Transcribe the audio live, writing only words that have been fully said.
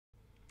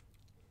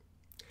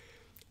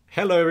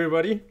Hello,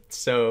 everybody.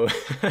 So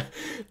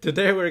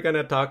today we're going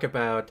to talk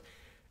about,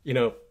 you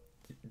know,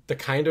 the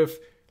kind of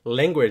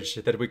language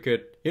that we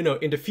could,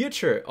 in the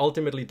future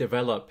ultimately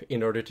develop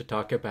in order to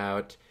talk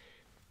about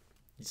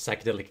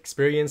psychedelic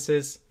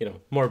experiences,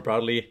 more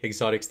broadly,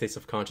 exotic states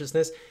of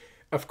consciousness.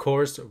 Of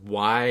course,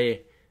 why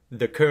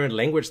the current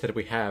language that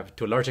we have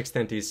to a large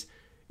extent is,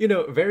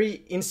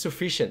 very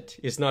insufficient,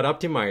 is not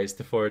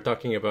optimized for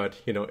talking about,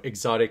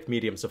 exotic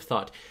mediums of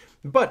thought.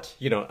 But,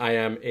 I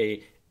am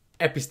a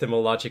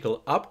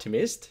epistemological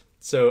optimist.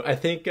 So I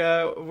think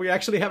we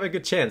actually have a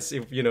good chance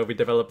if we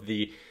develop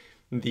the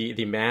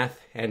math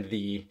and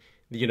the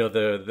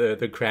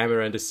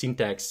grammar and the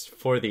syntax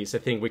for these. I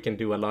think we can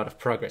do a lot of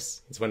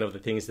progress. It's one of the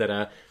things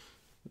that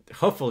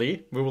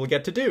hopefully we will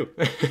get to do,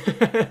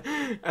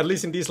 at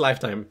least in this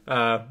lifetime.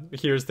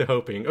 Here's the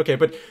hoping. Okay,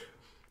 but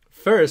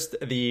first,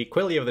 the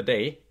quality of the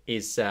day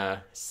is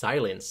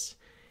silence,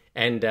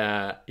 and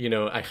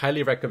I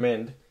highly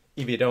recommend.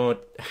 If you don't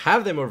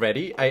have them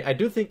already, I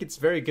do think it's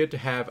very good to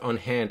have on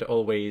hand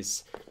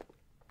always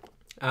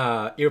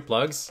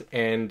earplugs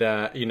and,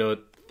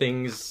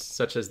 things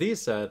such as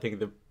these. I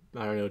think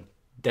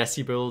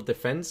decibel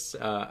defense.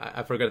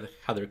 I forgot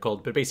how they're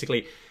called, but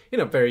basically,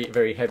 very,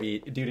 very heavy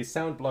duty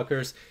sound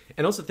blockers.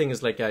 And also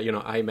things like,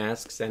 eye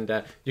masks,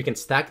 and you can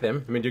stack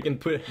them. I mean, you can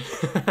put,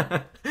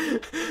 I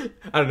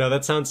don't know,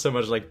 that sounds so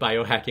much like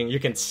biohacking.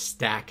 You can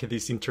stack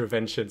these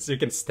interventions. You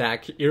can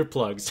stack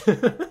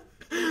earplugs.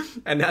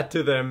 And add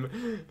to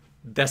them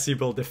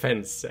decibel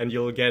defense, and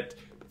you'll get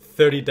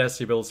 30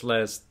 decibels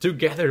less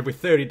together with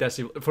 30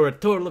 decibels for a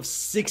total of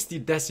 60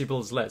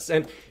 decibels less.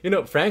 And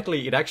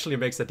frankly, it actually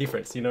makes a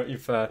difference.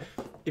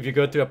 If you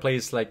go to a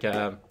place like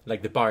the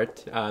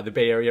BART, the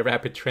Bay Area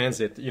Rapid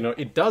Transit,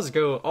 it does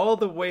go all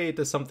the way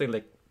to something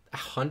like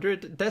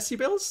 100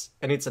 decibels,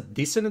 and it's a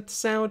dissonant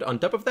sound on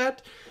top of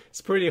that.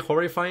 It's pretty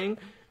horrifying.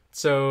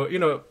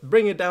 So,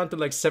 bring it down to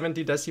like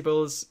 70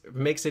 decibels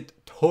makes it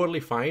totally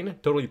fine,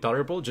 totally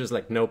tolerable, just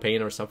like no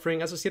pain or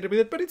suffering associated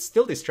with it, but it's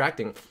still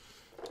distracting.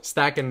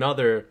 Stack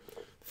another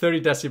 30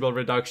 decibel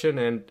reduction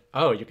and,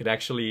 you could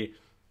actually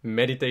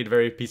meditate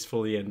very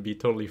peacefully and be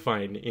totally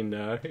fine in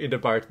the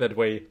BART that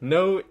way.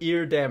 No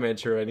ear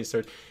damage or any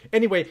sort.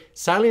 Anyway,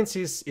 silence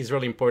is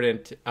really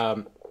important.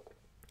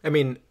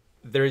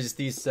 There is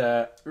this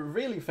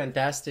really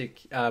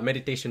fantastic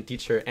meditation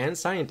teacher and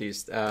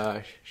scientist,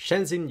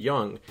 Shenzin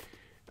Yang,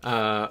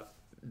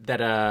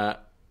 that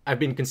I've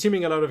been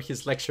consuming a lot of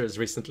his lectures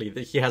recently.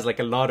 He has like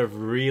a lot of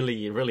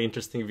really, really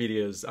interesting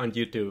videos on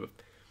YouTube.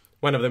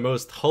 One of the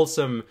most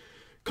wholesome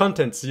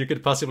contents you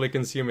could possibly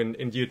consume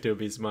in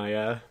YouTube is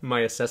my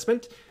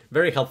assessment.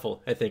 Very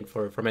helpful, I think,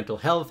 for mental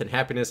health and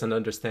happiness and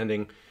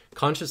understanding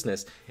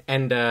consciousness.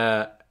 And,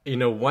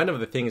 one of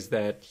the things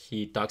that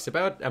he talks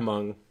about,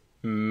 among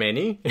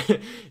many,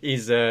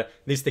 is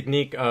this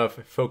technique of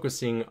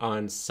focusing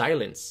on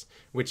silence,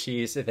 which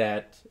is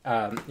that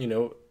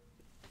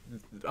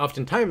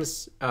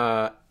oftentimes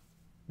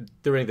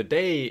during the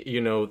day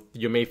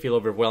you may feel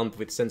overwhelmed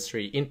with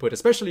sensory input,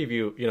 especially if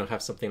you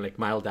have something like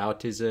mild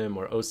autism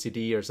or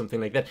OCD or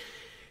something like that.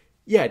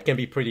 Yeah, it can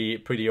be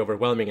pretty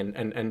overwhelming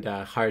and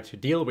hard to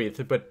deal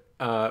with. But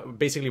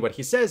basically what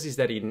he says is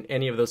that in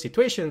any of those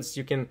situations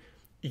you can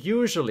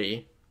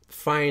usually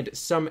find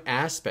some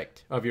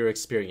aspect of your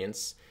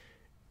experience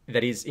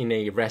that is in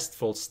a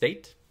restful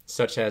state,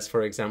 such as,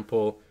 for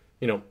example,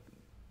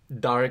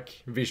 dark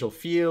visual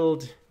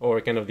field, or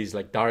kind of these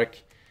like dark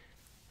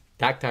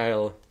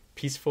tactile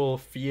peaceful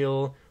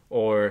feel,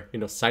 or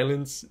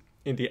silence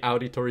in the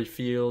auditory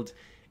field.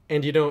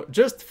 And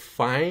just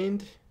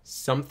find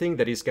something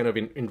that is kind of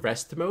in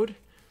rest mode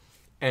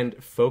and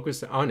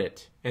focus on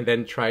it, and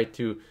then try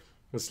to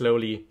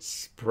slowly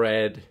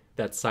spread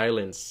that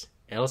silence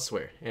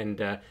elsewhere. And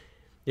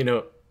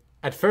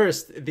at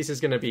first this is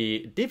going to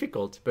be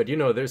difficult, but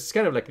there's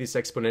kind of like this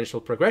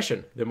exponential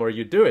progression. The more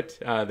you do it,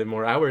 the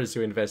more hours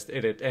you invest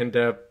in it. And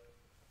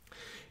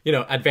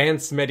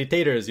advanced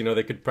meditators,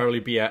 they could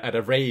probably be at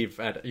a rave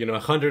at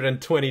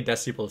 120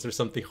 decibels or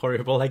something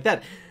horrible like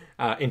that,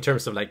 in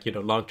terms of like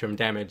long-term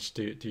damage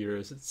to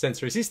your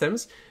sensory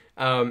systems,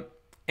 and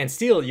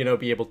still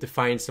be able to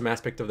find some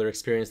aspect of their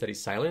experience that is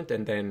silent,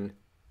 and then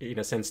in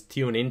a sense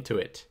tune into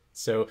it.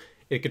 So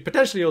it could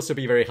potentially also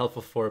be very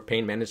helpful for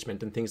pain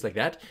management and things like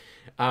that.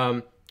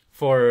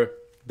 For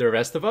the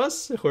rest of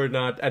us who are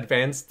not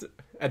advanced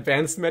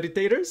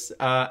meditators,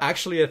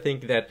 actually I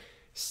think that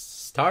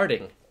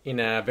starting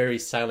in a very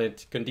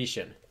silent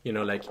condition,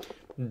 like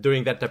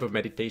doing that type of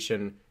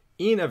meditation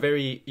in a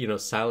very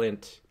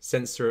silent,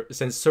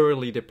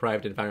 sensorily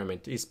deprived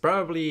environment is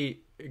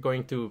probably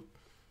going to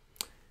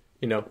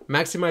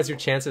maximize your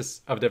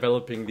chances of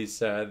developing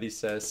this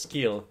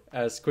skill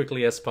as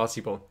quickly as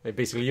possible.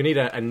 Basically, you need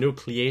a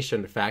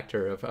nucleation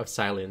factor of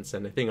silence,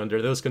 and I think under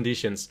those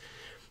conditions,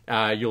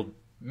 you'll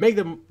make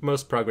the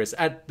most progress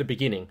at the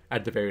beginning,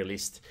 at the very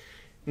least.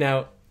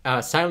 Now,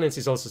 silence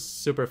is also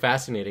super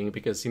fascinating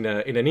because in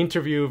an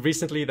interview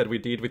recently that we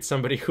did with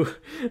somebody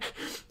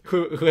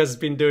who has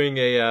been doing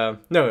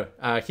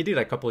he did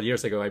a couple of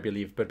years ago, I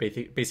believe, but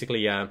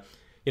basically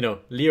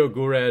Leo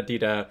Gura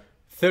did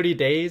 30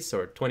 days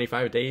or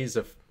 25 days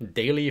of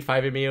daily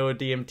 5-MeO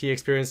DMT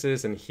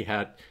experiences, and he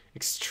had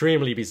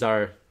extremely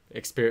bizarre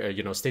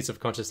states of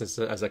consciousness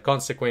as a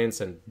consequence,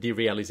 and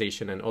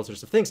derealization and all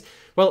sorts of things.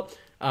 Well,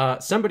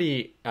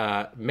 somebody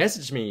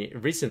messaged me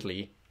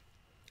recently,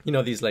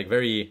 these like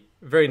very,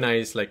 very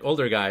nice, like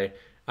older guy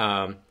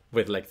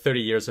with like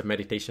 30 years of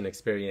meditation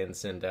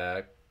experience, and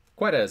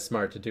quite a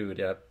smart dude.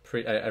 I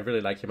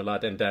really like him a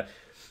lot. And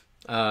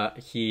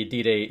he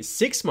did a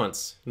 6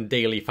 months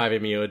daily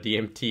 5-MeO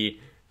DMT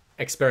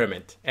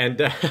experiment, and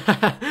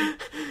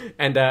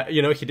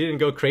he didn't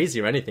go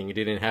crazy or anything. He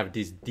didn't have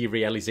this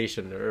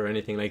derealization or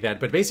anything like that.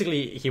 But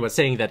basically, he was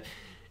saying that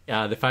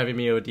the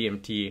 5-MeO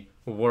DMT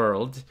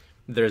world,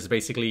 there's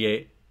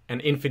basically an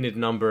infinite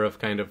number of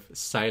kind of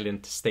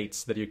silent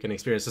states that you can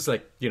experience. It's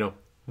like,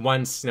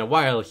 once in a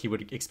while he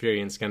would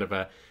experience kind of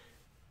a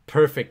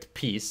perfect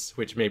peace,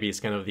 which maybe is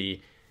kind of the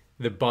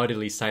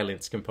bodily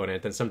silence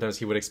component, and sometimes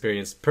he would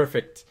experience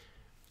perfect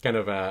kind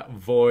of a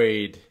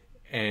void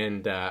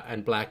and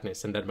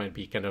blackness, and that might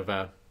be kind of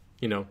a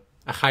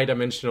high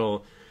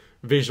dimensional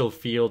visual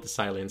field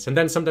silence. And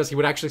then sometimes he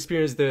would actually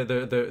experience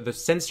the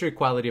sensory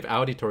quality of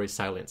auditory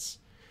silence,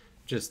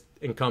 just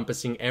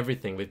encompassing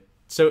everything.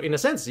 So in a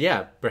sense,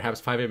 yeah, perhaps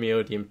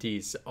 5-MeO DMT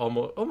is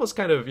almost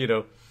kind of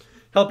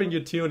helping you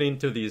tune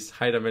into these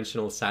high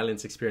dimensional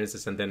silence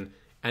experiences and then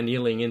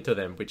annealing into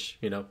them, which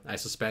I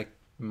suspect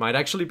might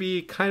actually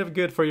be kind of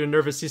good for your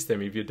nervous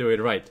system if you do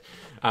it right.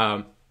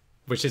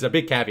 Which is a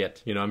big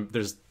caveat.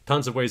 There's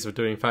tons of ways of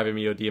doing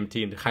 5-MeO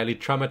DMT in highly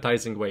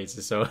traumatizing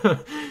ways. So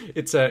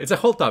it's a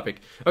whole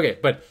topic. Okay,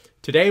 but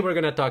today we're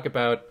going to talk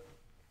about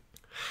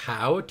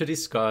how to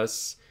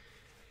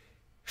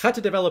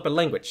develop a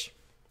language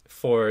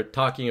for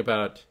talking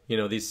about,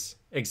 these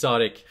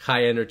exotic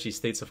high energy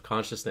states of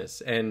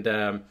consciousness. And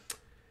I'm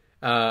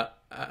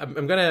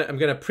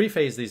gonna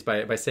preface this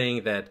by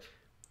saying that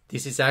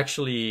this is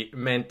actually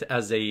meant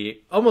as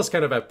almost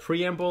kind of a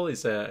preamble,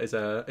 is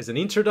an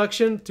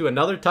introduction to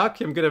another talk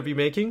I'm going to be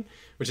making,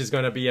 which is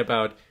going to be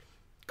about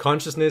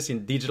consciousness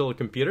in digital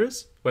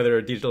computers,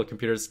 whether digital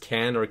computers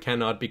can or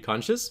cannot be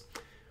conscious.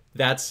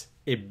 That's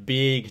a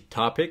big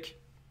topic.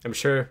 I'm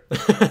sure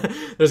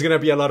there's going to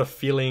be a lot of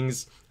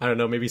feelings. I don't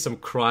know, maybe some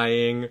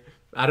crying.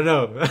 I don't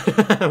know.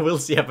 We'll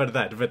see about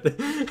that.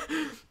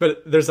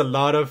 But there's a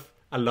lot of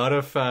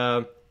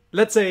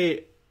let's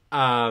say,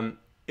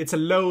 it's a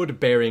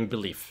load-bearing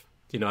belief.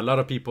 A lot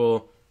of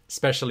people,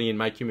 especially in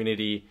my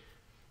community,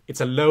 it's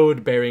a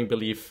load-bearing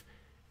belief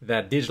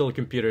that digital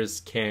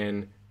computers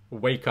can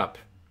wake up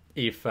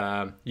if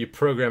you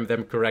program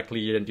them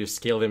correctly and you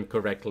scale them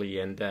correctly.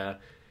 And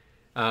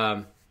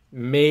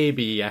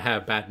maybe I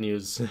have bad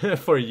news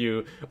for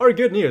you, or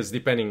good news,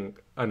 depending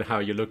on how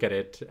you look at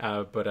it.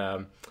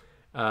 But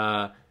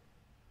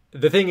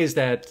the thing is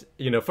that,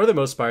 for the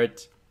most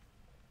part,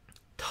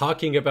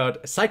 talking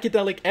about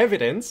psychedelic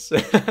evidence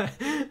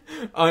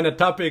on a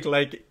topic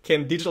like,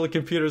 can digital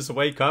computers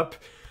wake up?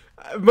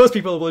 Most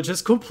people will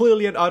just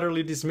completely and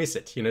utterly dismiss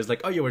it. It's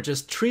like, oh, you were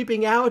just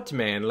tripping out,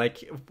 man.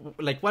 Like,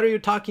 what are you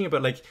talking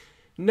about? Like,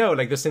 no,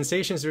 like the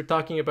sensations you're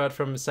talking about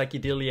from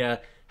psychedelia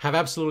have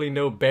absolutely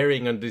no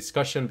bearing on the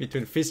discussion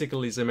between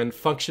physicalism and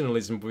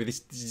functionalism with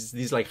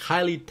these like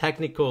highly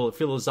technical,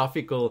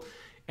 philosophical,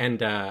 and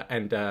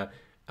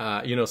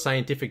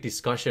scientific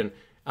discussion.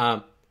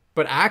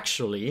 But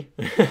actually,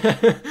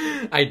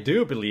 I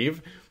do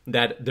believe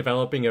that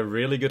developing a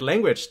really good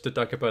language to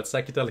talk about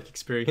psychedelic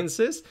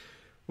experiences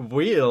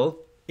will,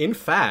 in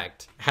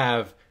fact,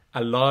 have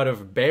a lot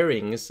of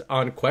bearings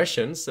on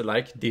questions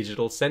like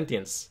digital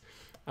sentience.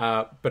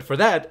 But for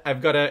that,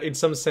 I've got to, in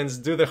some sense,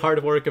 do the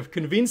hard work of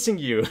convincing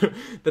you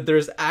that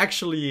there's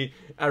actually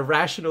a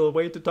rational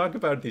way to talk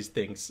about these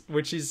things,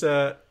 which is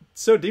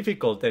so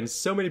difficult, and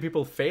so many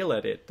people fail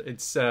at it.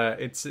 It's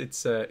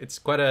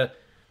quite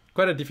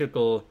a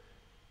difficult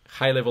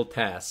high-level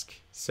task.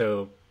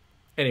 So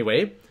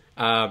anyway,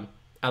 I'll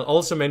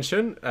also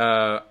mention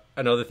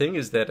another thing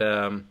is that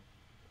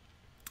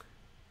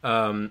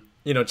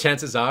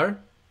chances are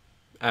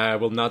I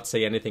will not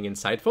say anything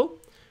insightful,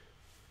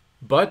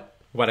 but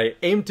what I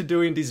aim to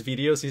do in these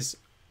videos is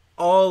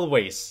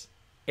always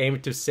aim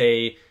to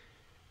say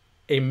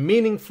a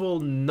meaningful,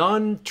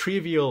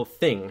 non-trivial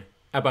thing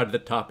about the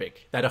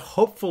topic that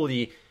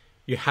hopefully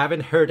you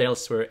haven't heard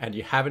elsewhere and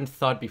you haven't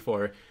thought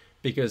before,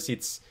 because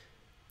it's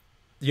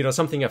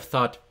something I've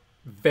thought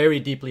very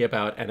deeply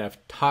about, and I've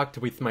talked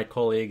with my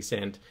colleagues,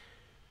 and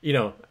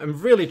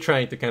I'm really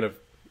trying to kind of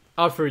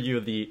offer you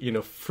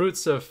the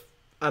fruits of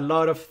a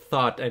lot of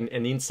thought and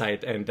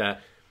insight, and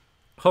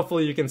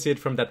hopefully you can see it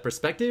from that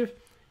perspective.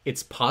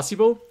 It's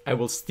possible I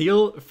will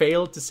still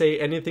fail to say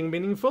anything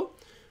meaningful,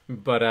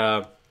 but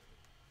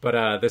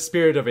the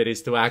spirit of it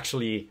is to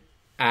actually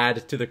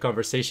add to the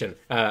conversation.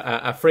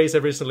 A phrase I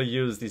recently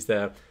used is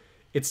that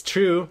it's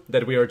true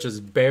that we are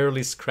just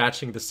barely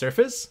scratching the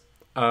surface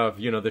of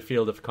the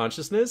field of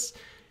consciousness,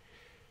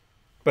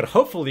 but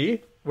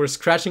hopefully we're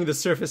scratching the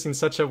surface in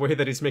such a way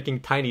that it's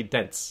making tiny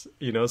dents,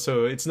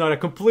 so it's not a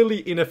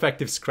completely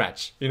ineffective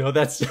scratch.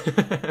 That's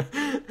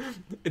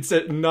it's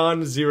a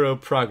non-zero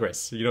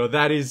progress. You know,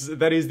 that is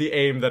the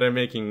aim that I'm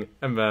making.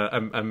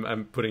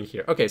 I'm putting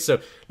here. Okay, so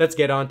let's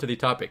get on to the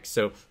topic.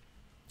 So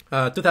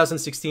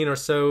 2016 or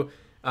so,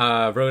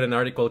 wrote an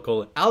article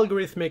called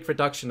Algorithmic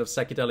Reduction of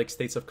Psychedelic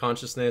States of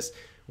Consciousness,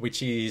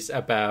 which is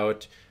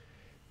about,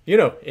 you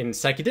know, in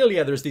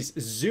psychedelia, there's this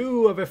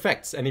zoo of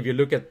effects. And if you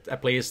look at a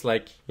place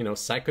like, you know,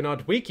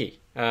 Psychonaut Wiki,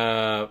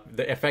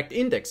 the effect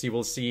index, you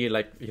will see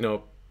like, you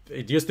know,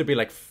 it used to be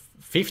like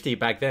 50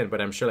 back then, but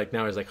I'm sure like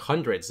now it's like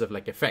hundreds of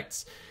like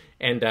effects.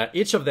 And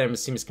each of them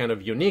seems kind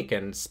of unique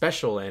and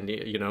special and,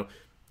 you know,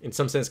 in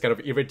some sense kind of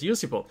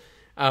irreducible.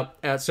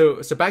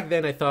 So back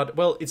then I thought,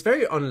 well, it's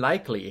very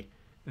unlikely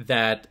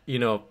that, you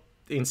know,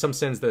 in some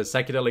sense the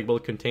psychedelic will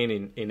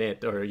contain in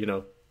it, or, you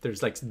know,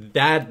 there's like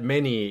that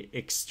many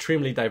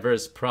extremely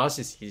diverse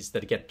processes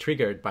that get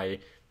triggered by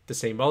the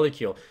same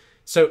molecule.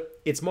 So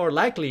it's more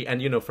likely,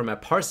 and, you know, from a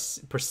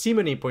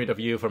parsimony point of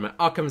view, from an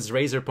Occam's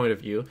razor point of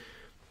view,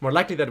 more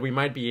likely that we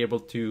might be able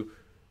to,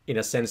 in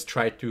a sense,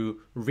 try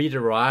to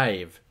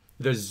rederive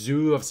the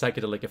zoo of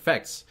psychedelic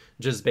effects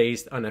just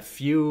based on a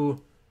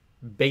few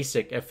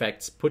basic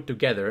effects put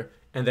together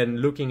and then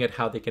looking at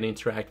how they can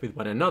interact with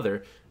one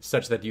another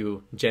such that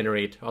you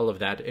generate all of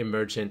that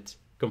emergent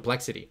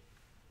complexity.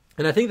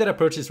 And I think that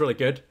approach is really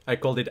good. I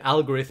called it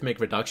algorithmic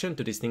reduction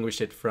to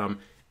distinguish it from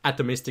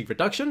atomistic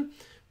reduction,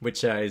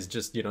 which is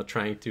just, you know,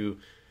 trying to,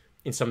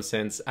 in some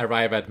sense,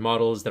 arrive at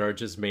models that are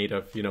just made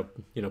of, you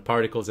know,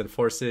 particles and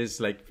forces.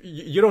 Like,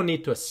 you don't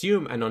need to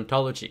assume an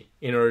ontology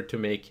in order to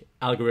make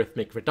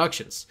algorithmic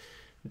reductions.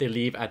 They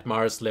live at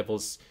Mars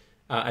levels,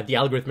 at the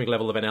algorithmic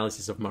level of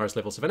analysis of Mars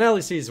levels of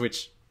analysis,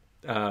 which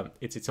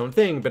it's its own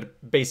thing.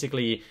 But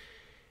basically,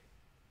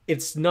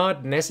 it's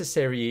not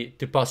necessary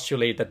to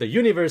postulate that the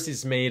universe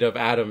is made of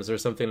atoms or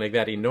something like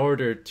that in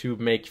order to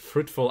make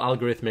fruitful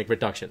algorithmic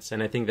reductions.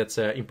 And I think that's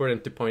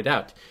important to point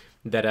out,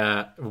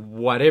 that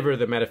whatever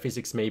the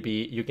metaphysics may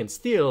be, you can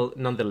still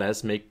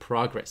nonetheless make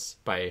progress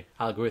by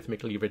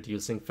algorithmically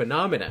reducing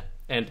phenomena.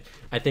 And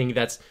I think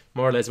that's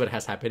more or less what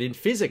has happened in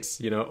physics,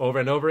 you know, over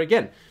and over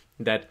again,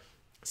 that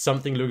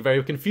something looked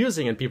very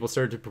confusing and people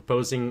started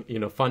proposing, you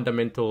know,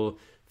 fundamental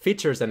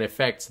features and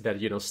effects that,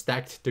 you know,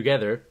 stacked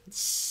together,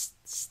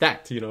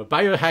 you know,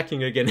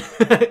 biohacking again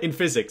in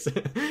physics.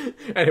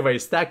 Anyway,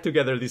 stack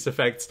together these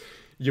effects,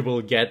 you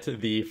will get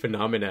the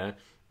phenomena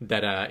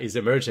that is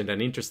emergent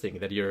and interesting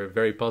that you're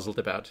very puzzled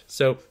about.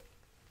 So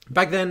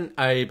back then,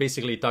 I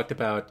basically talked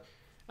about,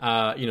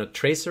 you know,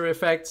 tracer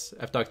effects.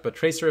 I've talked about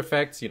tracer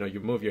effects. You know, you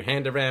move your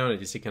hand around and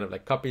you see kind of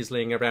like copies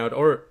laying around,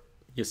 or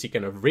you see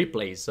kind of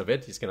replays of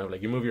it. It's kind of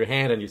like you move your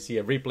hand and you see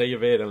a replay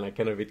of it, and like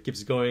kind of it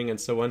keeps going and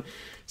so on.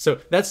 So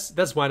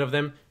that's one of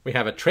them. We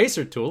have a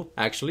tracer tool,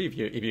 actually. If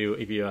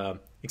you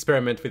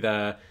experiment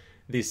with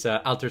these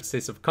altered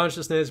states of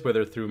consciousness,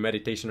 whether through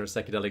meditation or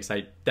psychedelics,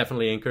 I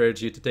definitely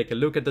encourage you to take a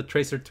look at the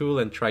tracer tool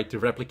and try to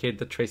replicate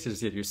the tracers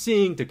that you're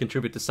seeing to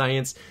contribute to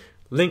science.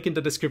 Link in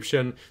the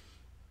description.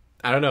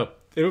 I don't know.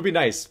 It would be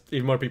nice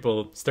if more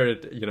people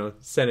started, you know,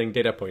 sending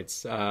data points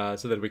so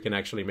that we can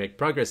actually make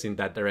progress in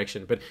that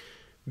direction. But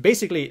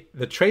basically,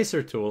 the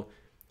tracer tool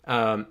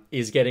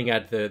is getting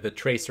at the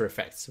tracer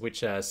effects,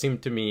 which seem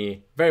to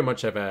me very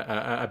much of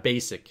a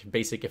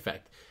basic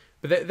effect.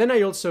 But then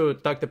I also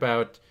talked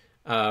about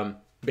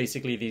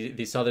basically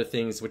these other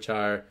things, which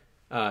are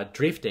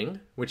drifting,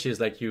 which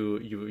is like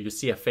you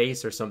see a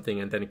face or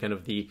something, and then kind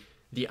of the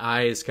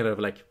eyes kind of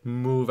like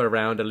move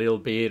around a little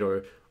bit,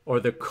 or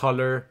the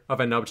color of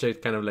an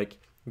object kind of like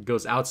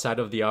goes outside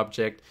of the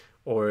object,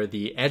 or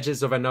the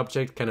edges of an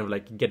object kind of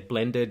like get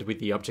blended with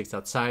the objects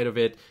outside of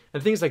it,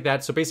 and things like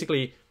that. So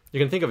basically, you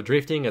can think of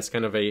drifting as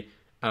kind of a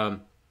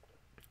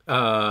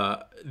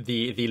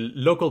the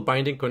local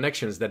binding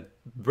connections that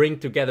bring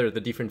together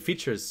the different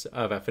features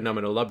of a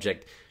phenomenal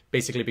object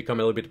basically become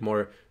a little bit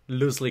more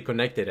loosely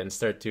connected and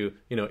start to,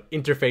 you know,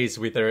 interface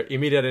with their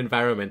immediate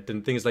environment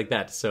and things like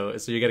that. So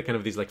you get kind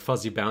of these like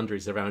fuzzy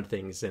boundaries around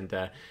things,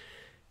 and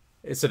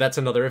so that's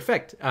another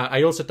effect.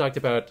 I also talked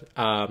about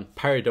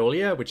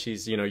pareidolia, which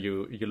is, you know,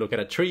 you look at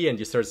a tree and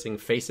you start seeing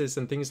faces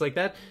and things like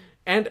that.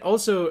 And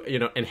also, you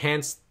know,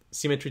 enhanced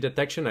symmetry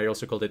detection. I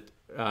also called it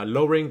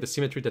lowering the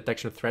symmetry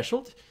detection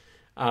threshold,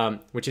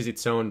 which is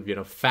its own, you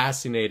know,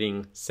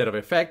 fascinating set of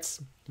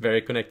effects,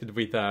 very connected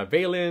with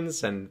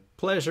valence and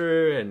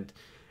pleasure and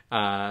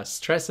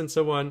stress and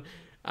so on.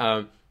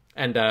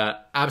 And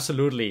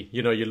absolutely,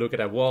 you know, you look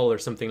at a wall or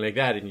something like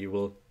that and you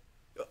will,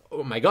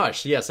 oh my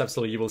gosh, yes,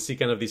 absolutely. You will see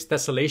kind of these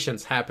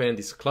tessellations happen,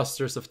 these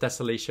clusters of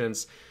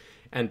tessellations,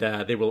 and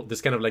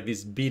there's kind of like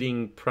this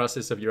beating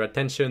process of your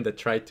attention that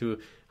try to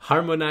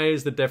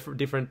harmonize the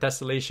different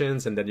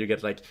tessellations, and then you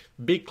get like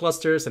big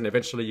clusters, and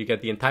eventually you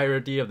get the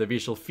entirety of the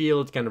visual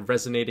field kind of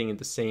resonating in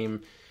the same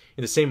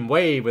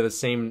way with the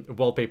same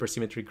wallpaper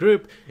symmetry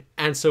group,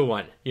 and so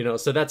on. You know,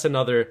 so that's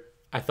another,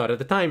 I thought at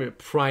the time, a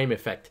prime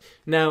effect.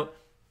 Now,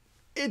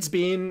 it's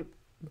been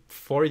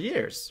 4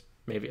 years.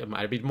 Maybe it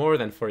might be more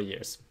than 4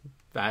 years.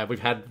 We've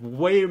had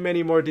way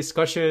many more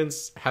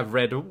discussions, have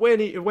read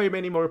way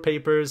many more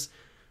papers.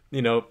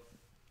 You know,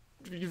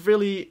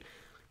 really,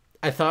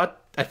 I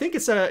thought I think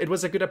it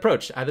was a good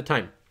approach at the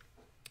time.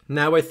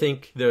 Now I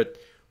think that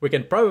we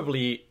can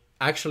probably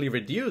actually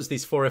reduce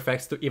these 4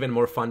 effects to even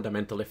more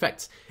fundamental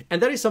effects.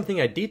 And that is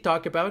something I did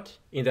talk about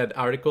in that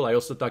article. I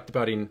also talked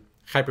about in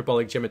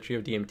Hyperbolic Geometry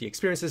of DMT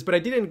Experiences, but I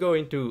didn't go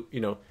into,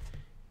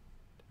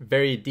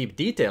 very deep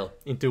detail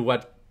into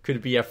what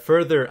could be a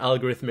further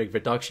algorithmic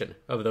reduction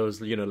of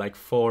those, like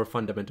 4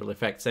 fundamental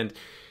effects. And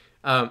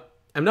I'm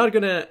not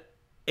going to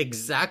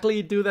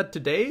exactly do that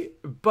today,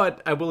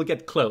 but I will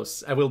get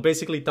close. I will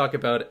basically talk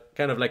about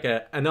kind of like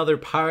another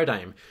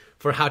paradigm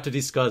for how to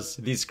discuss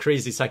these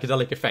crazy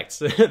psychedelic effects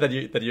that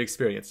you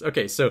experience.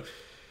 Okay, so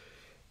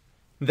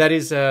that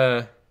is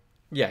kind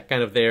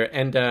of there.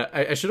 And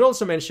I should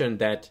also mention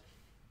that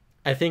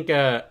I think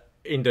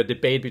in the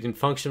debate between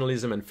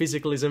functionalism and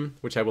physicalism,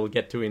 which I will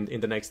get to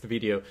in the next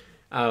video,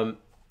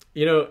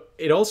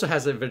 it also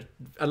has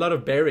a lot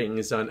of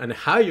bearings on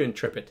how you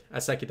interpret a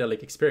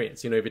psychedelic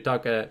experience. If you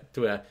talk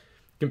to a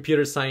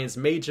computer science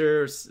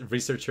major,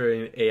 researcher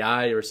in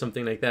AI or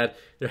something like that,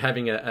 they're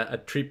having a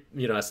trip,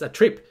 a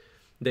trip.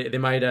 They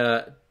might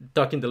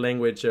talk in the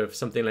language of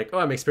something like, oh,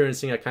 I'm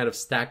experiencing a kind of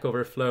Stack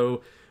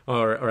Overflow,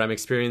 or I'm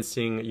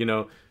experiencing,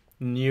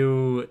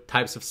 new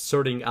types of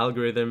sorting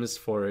algorithms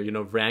for,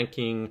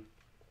 ranking,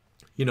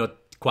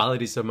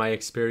 qualities of my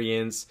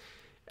experience.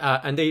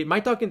 And they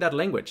might talk in that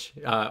language.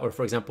 Or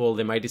for example,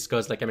 they might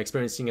discuss like, I'm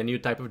experiencing a new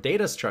type of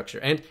data structure.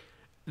 And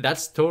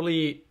that's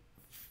totally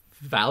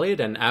valid.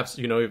 And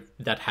if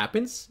that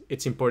happens,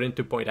 it's important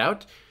to point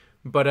out.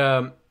 But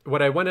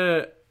what I want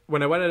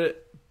to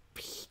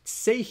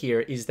say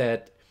here is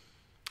that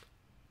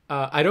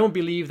I don't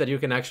believe that you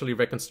can actually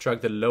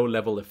reconstruct the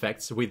low-level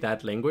effects with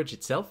that language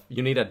itself.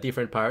 You need a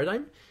different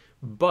paradigm.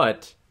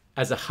 But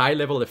as a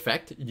high-level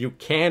effect, you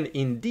can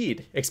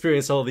indeed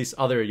experience all these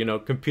other,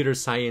 computer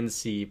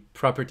science-y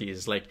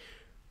properties like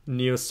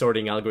new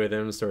sorting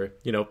algorithms, or,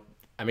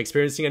 I'm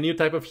experiencing a new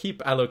type of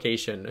heap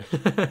allocation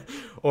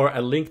or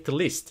a linked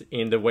list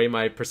in the way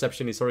my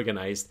perception is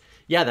organized.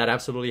 Yeah, that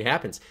absolutely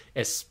happens,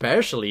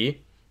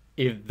 especially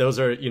if those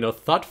are,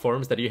 thought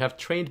forms that you have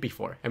trained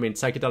before. I mean,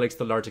 psychedelics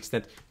to a large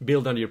extent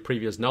build on your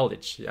previous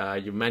knowledge.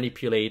 You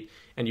manipulate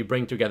and you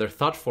bring together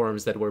thought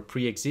forms that were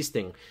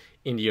pre-existing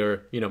in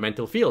your,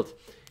 mental field,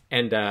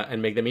 and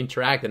make them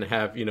interact and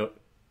have,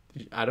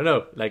 I don't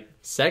know, like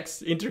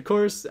sex,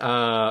 intercourse,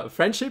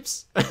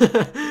 friendships,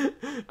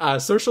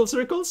 social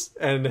circles,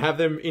 and have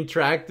them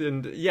interact.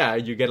 And yeah,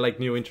 you get like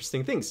new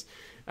interesting things.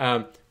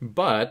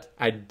 But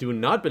I do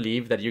not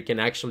believe that you can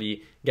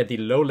actually get the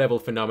low-level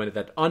phenomena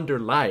that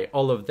underlie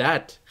all of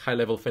that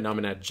high-level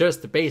phenomena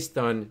just based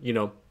on,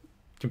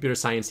 computer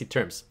sciencey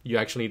terms. You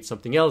actually need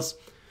something else,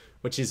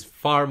 which is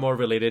far more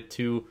related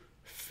to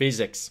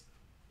physics.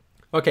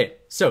 Okay,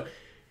 so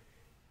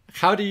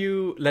how do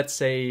you, let's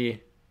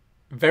say,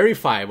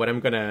 verify what I'm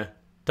going to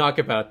talk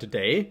about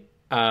today?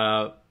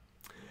 I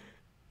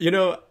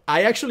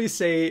actually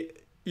say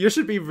you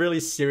should be really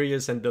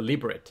serious and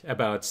deliberate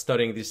about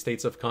studying these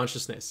states of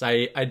consciousness.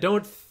 I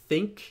don't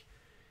think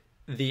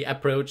the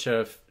approach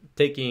of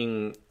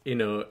taking,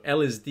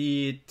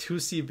 LSD,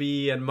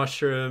 2CB and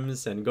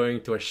mushrooms and going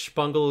to a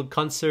Spangle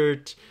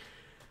concert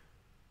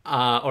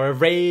or a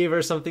rave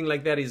or something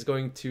like that is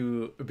going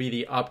to be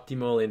the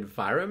optimal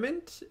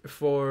environment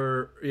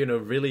for,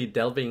 really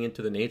delving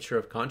into the nature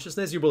of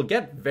consciousness. You will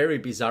get very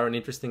bizarre and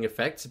interesting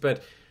effects,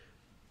 but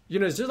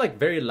it's just like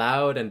very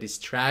loud and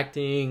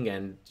distracting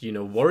and,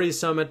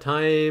 worrisome at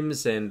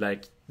times. And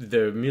like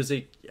the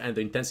music and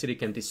the intensity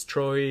can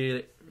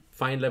destroy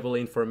fine level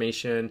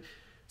information.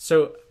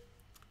 So,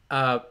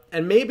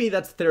 and maybe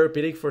that's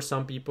therapeutic for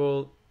some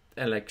people.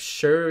 And like,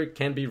 sure, it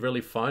can be really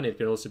fun. It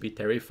can also be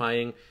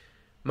terrifying.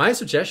 My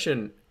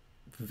suggestion,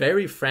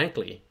 very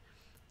frankly,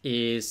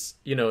 is,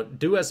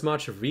 do as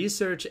much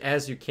research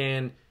as you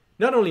can,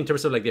 not only in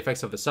terms of like the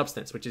effects of the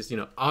substance, which is,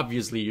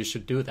 obviously you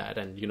should do that,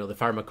 and, the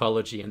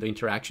pharmacology and the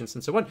interactions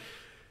and so on.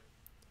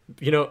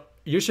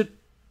 You should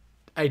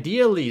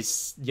ideally,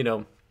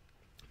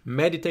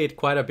 meditate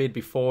quite a bit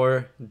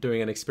before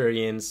doing an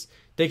experience,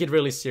 take it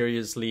really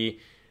seriously,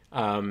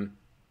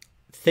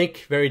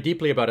 think very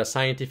deeply about a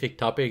scientific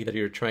topic that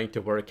you're trying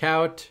to work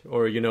out,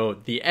 or,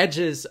 the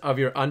edges of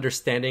your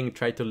understanding,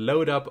 try to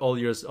load up all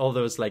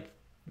those like,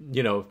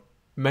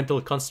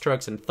 mental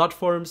constructs and thought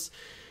forms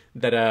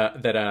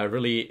that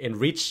really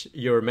enrich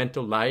your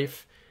mental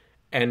life,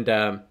 and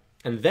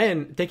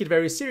then take it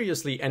very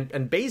seriously.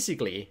 And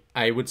basically,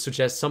 I would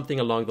suggest something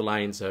along the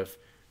lines of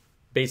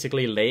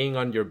basically laying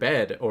on your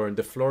bed or on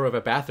the floor of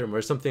a bathroom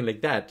or something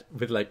like that,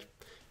 with like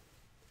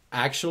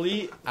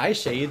actually eye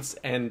shades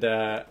and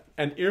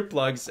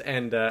earplugs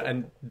and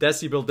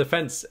decibel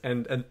defense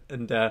and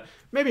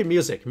maybe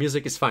music.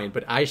 Music is fine,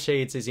 but eye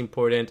shades is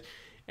important.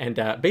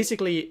 And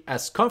basically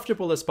as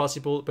comfortable as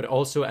possible, but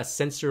also as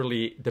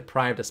sensorily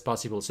deprived as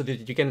possible, so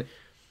that you can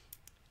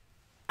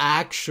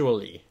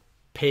actually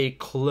pay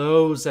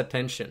close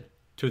attention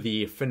to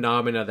the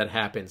phenomena that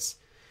happens.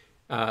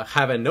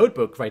 Have a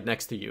notebook right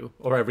next to you,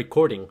 or a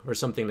recording or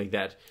something like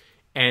that,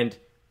 and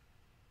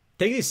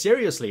take this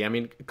seriously. I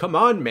mean, come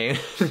on, man.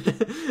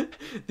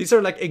 These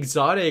are like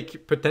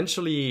exotic,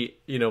 potentially,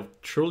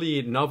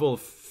 truly novel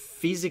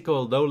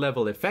physical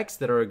low-level effects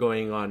that are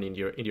going on in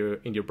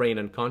your brain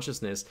and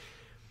consciousness.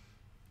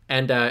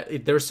 And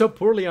they're so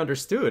poorly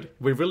understood.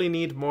 We really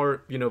need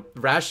more,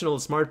 rational,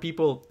 smart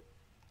people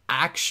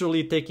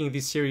actually taking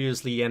this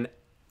seriously and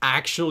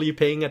actually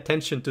paying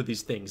attention to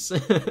these things.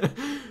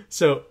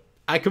 So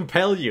I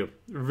compel you,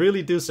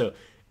 really do so.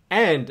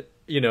 And,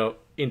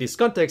 in this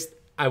context,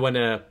 I want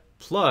to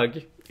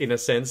plug, in a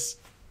sense,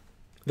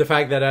 the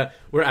fact that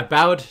we're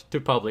about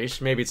to publish,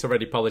 maybe it's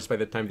already published by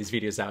the time this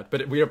video is out,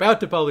 but we're about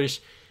to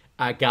publish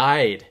a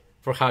guide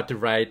for how to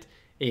write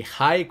a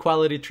high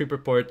quality trip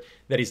report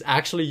that is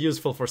actually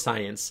useful for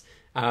science,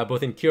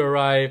 both in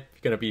QRI,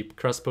 going to be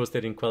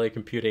cross-posted in quality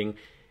computing.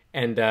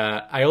 And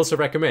I also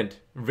recommend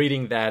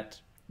reading that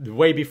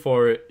way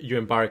before you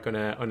embark on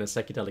a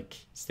psychedelic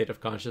state of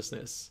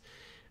consciousness,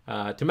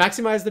 to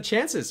maximize the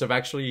chances of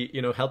actually,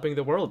 helping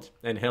the world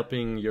and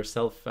helping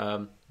yourself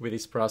with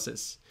this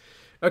process.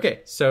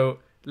 Okay, so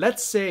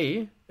let's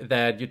say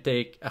that you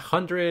take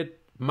 100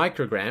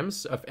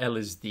 micrograms of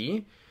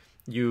LSD.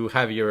 You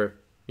have you're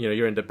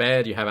in the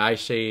bed, you have eye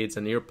shades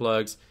and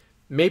earplugs,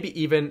 maybe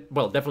even,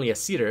 well, definitely a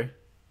cedar.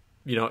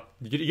 You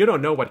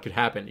don't know what could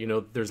happen.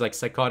 There's like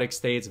psychotic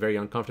states, very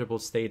uncomfortable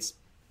states.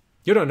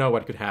 You don't know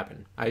what could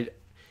happen.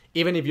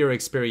 Even if you're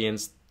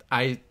experienced,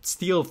 I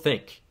still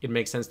think it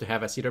makes sense to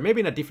have a cedar,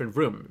 maybe in a different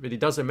room, but it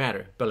doesn't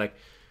matter. But like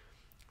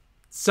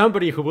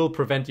somebody who will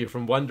prevent you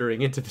from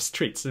wandering into the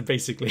streets,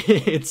 basically,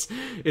 it's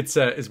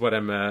what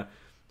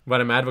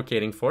I'm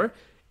advocating for.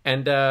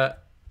 And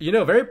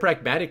very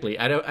pragmatically,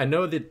 I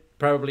know that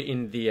probably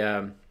in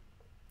the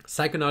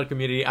psychonaut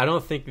community, I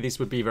don't think this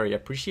would be very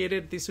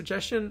appreciated, this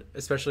suggestion,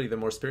 especially the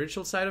more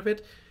spiritual side of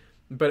it.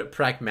 But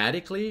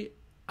pragmatically,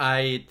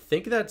 I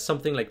think that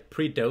something like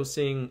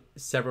pre-dosing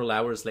several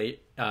hours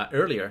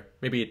earlier,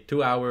 maybe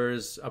 2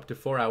 hours up to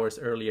 4 hours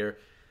earlier,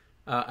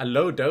 a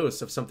low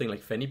dose of something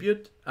like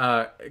phenibut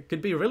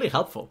could be really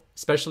helpful,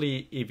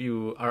 especially if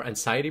you are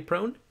anxiety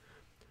prone.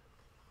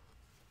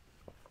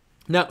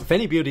 Now,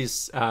 phenibut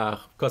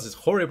causes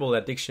horrible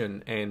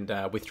addiction and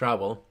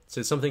withdrawal, so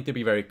it's something to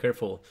be very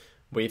careful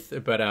with.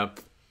 But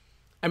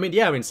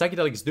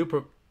psychedelics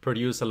do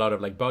produce a lot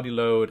of like body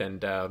load and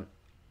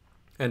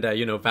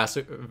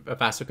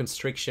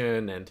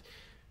vasoconstriction, and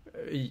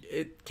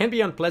it can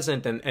be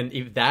unpleasant. And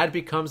if that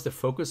becomes the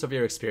focus of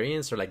your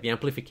experience, or like the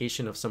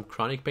amplification of some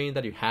chronic pain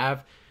that you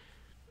have,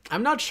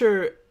 I'm not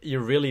sure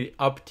you're really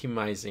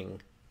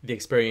optimizing the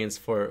experience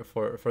for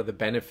the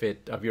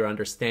benefit of your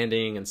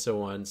understanding and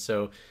so on.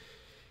 So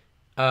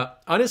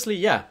honestly,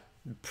 yeah,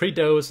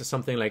 pre-dose is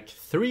something like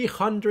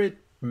 300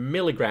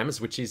 milligrams,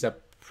 which is a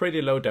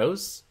pretty low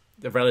dose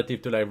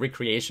relative to like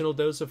recreational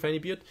dose of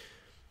phenibut.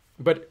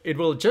 But it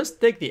will just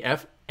take the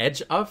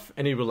edge off,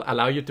 and it will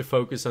allow you to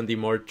focus on the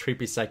more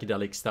trippy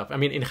psychedelic stuff. I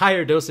mean, in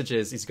higher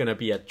dosages, it's going to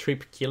be a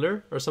trip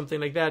killer or something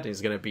like that.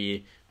 It's going to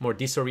be more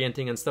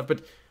disorienting and stuff.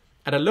 But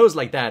at a lows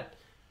like that,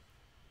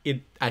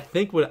 it, I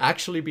think, will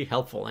actually be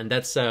helpful. And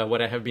that's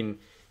what I have been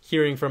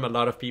hearing from a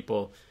lot of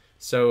people.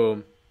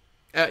 So,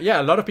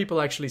 a lot of people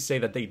actually say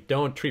that they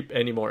don't trip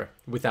anymore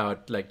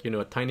without, like,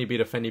 a tiny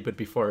bit of phenibut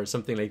before or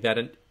something like that.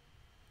 And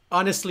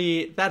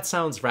honestly, that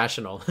sounds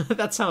rational.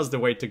 That sounds the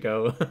way to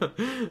go.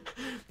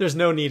 There's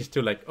no need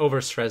to like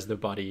overstress the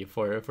body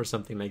for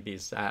something like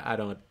this. I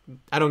don't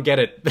get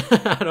it.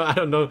 I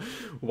don't know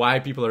why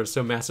people are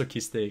so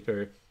masochistic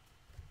or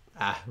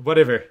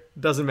whatever.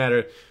 Doesn't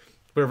matter.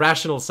 We're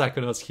rational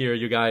psychonauts here,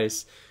 you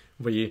guys.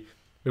 We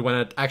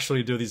want to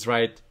actually do this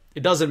right.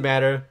 It doesn't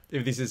matter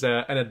if this is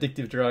an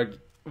addictive drug.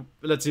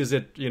 Let's use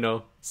it,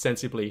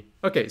 sensibly.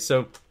 Okay,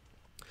 so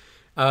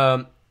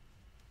that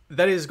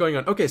is going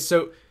on. Okay,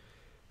 so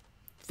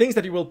things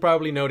that you will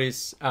probably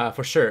notice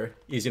for sure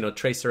is,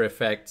 tracer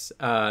effects,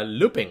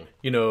 looping.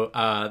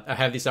 I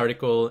have this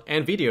article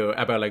and video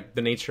about like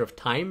the nature of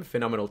time,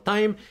 phenomenal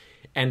time,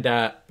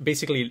 and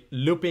basically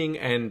looping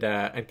and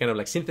kind of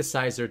like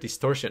synthesizer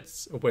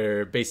distortions,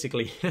 where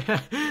basically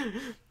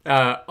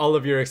all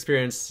of your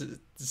experience,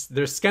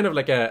 there's kind of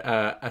like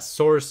a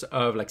source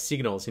of like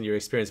signals in your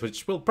experience,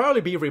 which will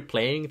probably be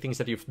replaying things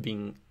that you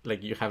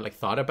have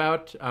thought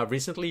about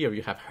recently, or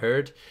you have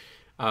heard.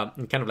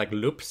 In kind of like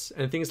loops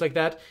and things like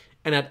that.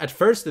 And at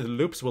first, the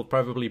loops will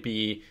probably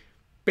be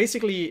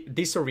basically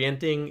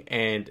disorienting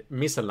and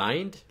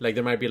misaligned. Like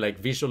there might be like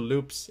visual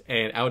loops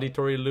and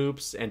auditory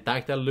loops and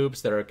tactile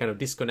loops that are kind of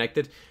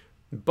disconnected.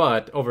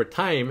 But over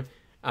time,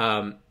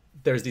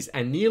 there's this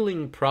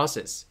annealing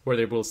process where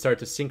they will start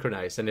to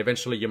synchronize. And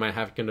eventually you might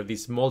have kind of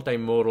this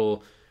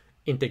multimodal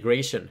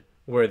integration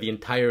where the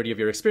entirety of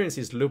your experience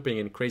is looping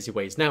in crazy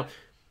ways. Now,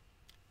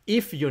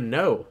 if you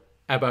know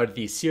about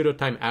the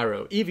pseudo-time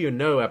arrow, if you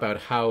know about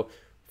how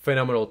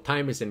phenomenal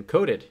time is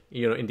encoded,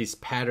 in these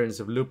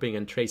patterns of looping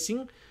and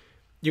tracing,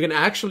 you can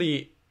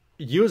actually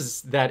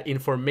use that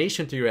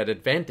information to your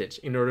advantage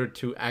in order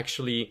to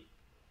actually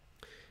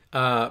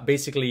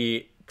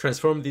basically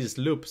transform these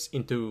loops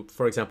into,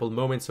 for example,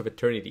 moments of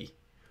eternity,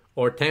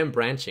 or time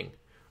branching,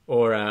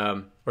 or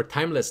or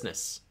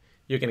timelessness.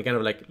 You can kind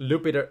of like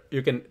loop it,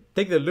 you can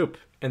take the loop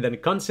and then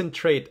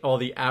concentrate all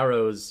the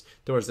arrows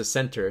towards the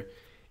center,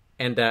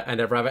 and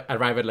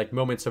arrive at like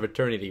moments of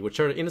eternity, which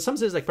are in some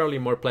sense like probably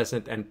more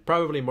pleasant and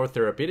probably more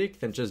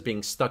therapeutic than just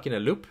being stuck in a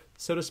loop,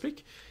 so to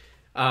speak.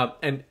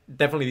 And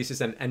definitely this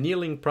is an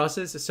annealing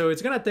process, so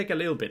it's gonna take a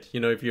little bit,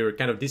 if you're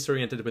kind of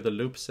disoriented with the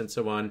loops and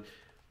so on.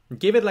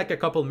 Give it like a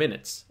couple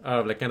minutes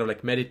of like kind of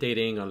like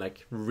meditating on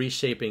like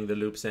reshaping the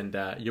loops, and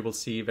you will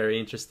see very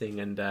interesting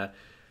and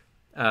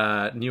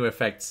new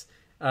effects.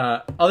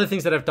 Other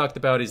things that I've talked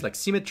about is like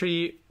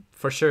symmetry,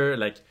 for sure.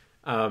 Like,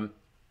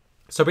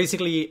 so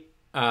basically,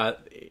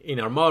 in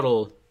our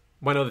model,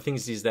 one of the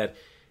things is that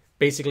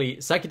basically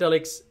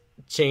psychedelics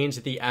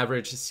change the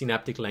average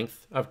synaptic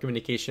length of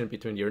communication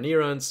between your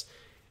neurons.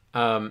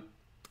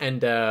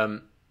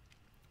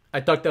 I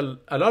talked a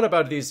lot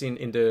about this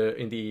in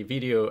the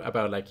video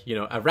about like,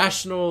 a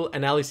rational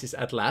analysis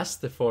at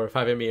last for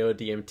 5-MeO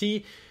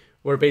DMT,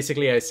 where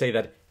basically I say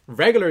that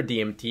regular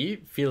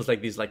DMT feels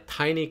like these like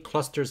tiny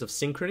clusters of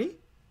synchrony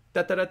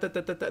that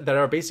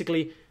are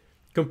basically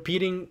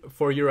competing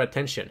for your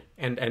attention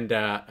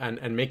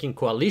and making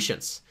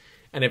coalitions,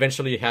 and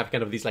eventually you have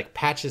kind of these like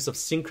patches of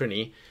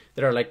synchrony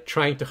that are like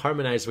trying to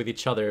harmonize with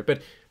each other,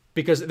 but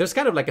because there's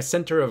kind of like a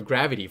center of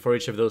gravity for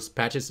each of those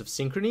patches of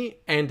synchrony,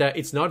 and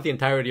it's not the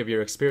entirety of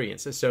your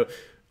experience. So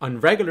on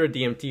regular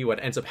DMT,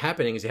 what ends up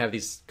happening is you have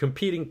these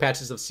competing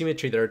patches of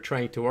symmetry that are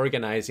trying to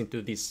organize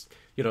into these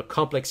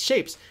complex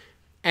shapes.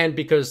 And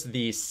because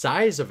the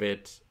size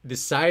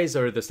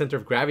or the center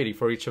of gravity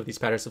for each of these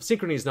patterns of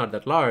synchrony is not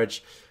that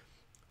large,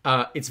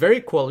 it's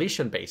very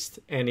coalition based,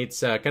 and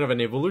it's kind of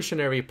an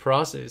evolutionary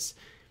process,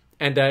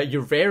 and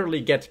you rarely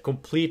get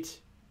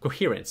complete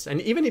coherence.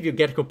 And even if you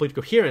get complete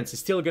coherence, it's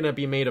still going to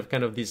be made of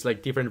kind of these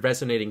like different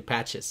resonating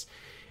patches,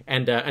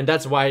 and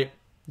that's why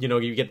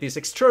you get this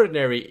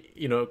extraordinary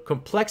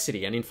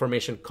complexity and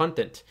information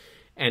content,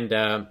 and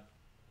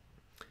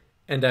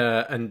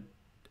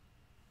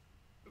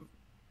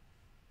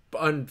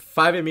on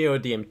 5-MeO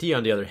DMT,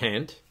 on the other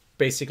hand,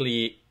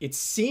 basically it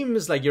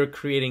seems like you're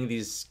creating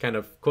these kind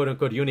of quote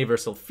unquote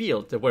universal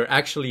field where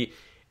actually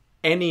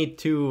any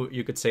two,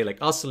 you could say, like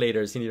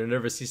oscillators in your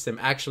nervous system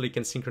actually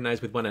can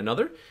synchronize with one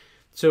another.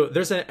 So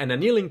there's an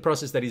annealing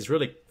process that is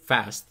really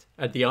fast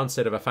at the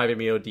onset of a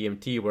 5-MeO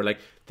DMT, where like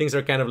things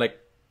are kind of like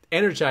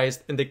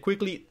energized and they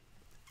quickly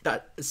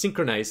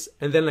synchronize,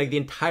 and then like the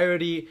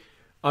entirety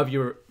of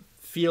your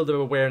field of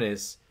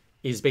awareness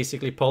is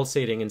basically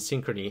pulsating in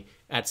synchrony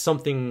at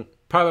something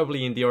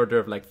probably in the order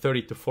of like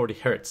 30 to 40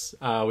 hertz,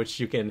 which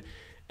you can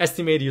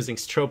estimate using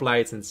strobe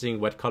lights and seeing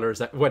what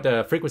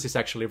frequencies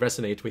actually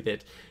resonate with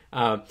it.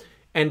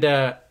 And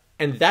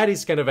that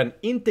is kind of an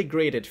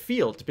integrated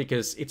field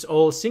because it's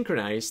all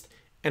synchronized.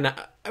 And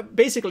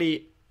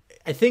basically,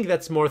 I think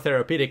that's more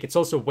therapeutic. It's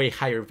also way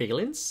higher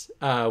valence.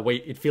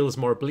 It feels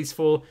more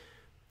blissful.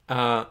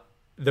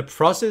 The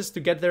process to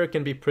get there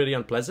can be pretty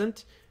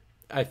unpleasant.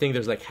 I think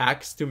there's like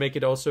hacks to make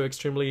it also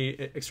extremely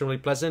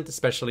pleasant,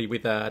 especially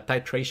with a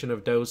titration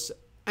of dose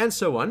and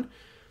so on.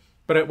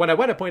 But what I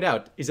want to point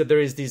out is that there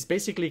is this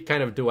basically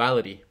kind of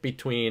duality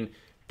between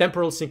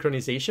temporal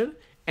synchronization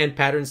and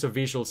patterns of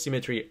visual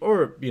symmetry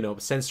or,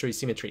 sensory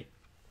symmetry.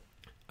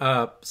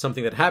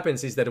 Something that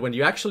happens is that when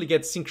you actually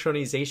get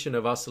synchronization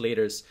of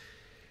oscillators,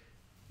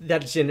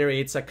 that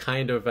generates a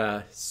kind of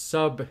a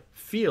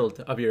subfield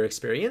of your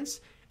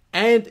experience,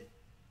 and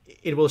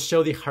it will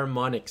show the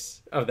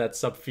harmonics of that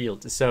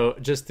subfield. So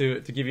just to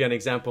give you an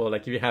example,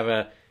 like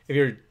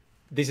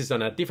this is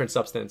on a different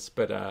substance,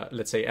 but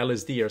let's say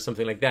LSD or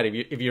something like that.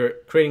 If you're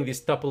creating this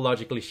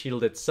topologically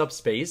shielded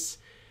subspace,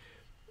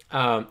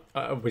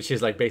 which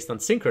is like based on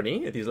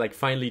synchrony, it is like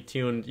finely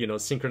tuned,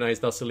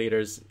 synchronized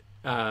oscillators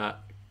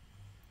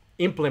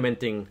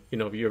implementing,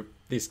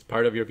 this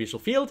part of your visual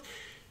field,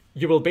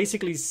 you will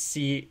basically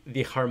see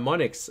the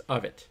harmonics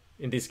of it.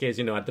 In this case,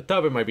 at the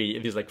top it might be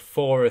these like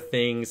 4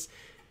 things.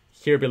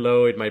 Here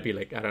below, it might be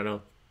like, I don't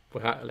know,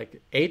 like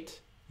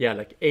 8. Yeah,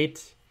 like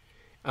 8.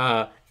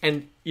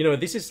 And,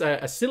 this is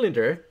a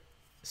cylinder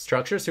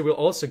structure, so we'll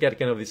also get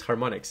kind of these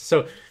harmonics.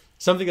 So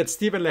something that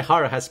Stephen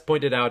Lehar has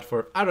pointed out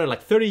for, I don't know,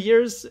 like 30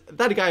 years.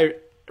 That guy,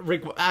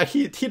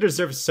 he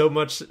deserves so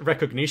much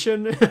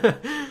recognition.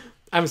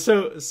 I'm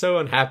so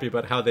unhappy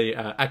about how the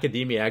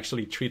academia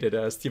actually treated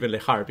Stephen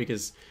Lehar,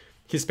 because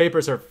his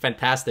papers are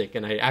fantastic,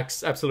 and I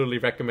absolutely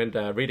recommend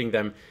reading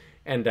them.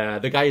 And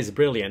the guy is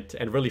brilliant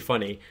and really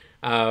funny.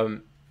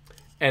 And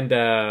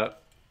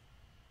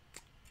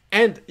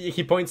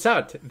he points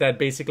out that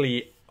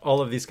basically all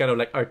of these kind of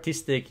like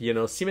artistic,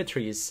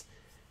 symmetries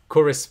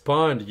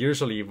correspond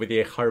usually with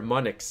the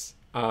harmonics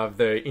of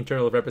the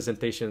internal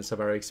representations of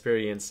our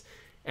experience.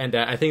 And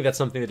I think that's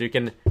something that you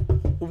can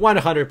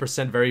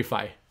 100%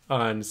 verify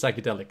on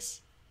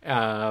psychedelics.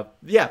 I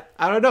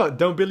don't know.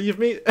 Don't believe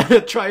me?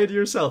 Try it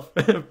yourself.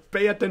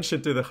 Pay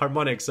attention to the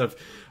harmonics of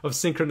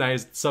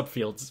synchronized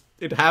subfields.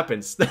 It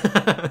happens.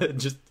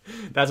 Just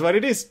that's what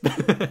it is.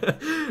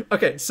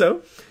 Okay,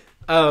 so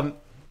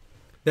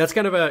that's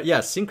kind of a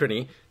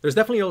synchrony. There's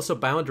definitely also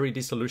boundary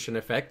dissolution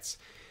effects.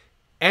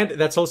 And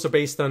that's also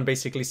based on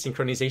basically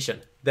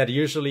synchronization. That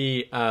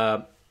usually,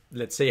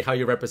 let's say how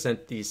you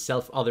represent the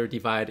self-other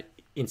divide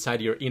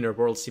inside your inner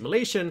world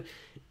simulation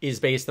is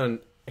based on,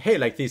 hey,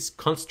 like this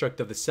construct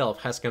of the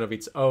self has kind of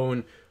its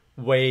own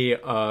way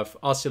of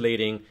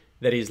oscillating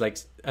that is like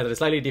at a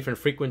slightly different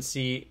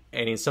frequency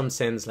and in some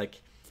sense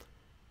like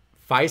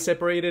phi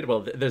separated.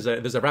 Well, there's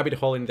a rabbit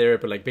hole in there,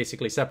 but like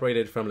basically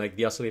separated from like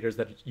the oscillators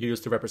that you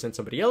use to represent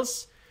somebody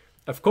else.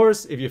 Of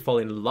course, if you fall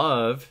in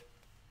love,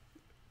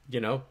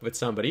 with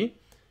somebody,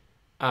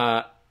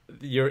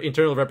 your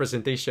internal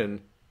representation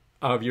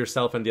of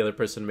yourself and the other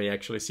person may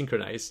actually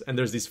synchronize. And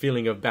there's this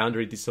feeling of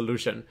boundary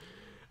dissolution,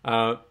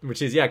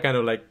 which is, kind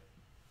of like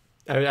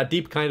a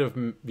deep kind of,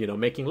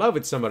 making love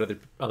with some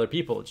other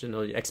people,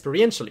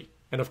 experientially.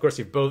 And of course,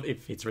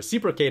 if it's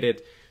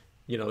reciprocated,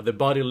 the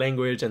body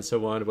language and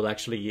so on will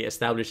actually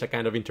establish a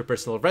kind of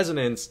interpersonal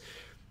resonance,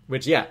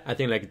 which, I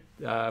think like,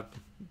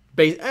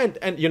 and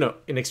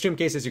in extreme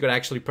cases, you could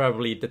actually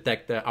probably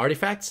detect the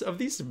artifacts of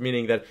these,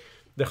 meaning that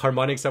the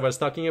harmonics I was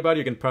talking about,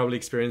 you can probably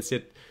experience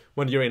it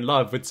when you're in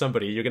love with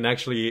somebody. You can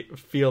actually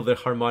feel the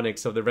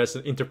harmonics of the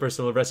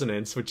interpersonal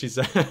resonance, which is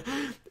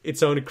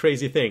its own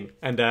crazy thing.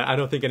 And I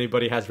don't think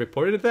anybody has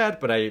reported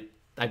that, but I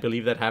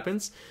believe that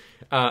happens.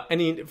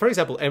 For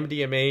example,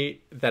 MDMA,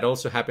 that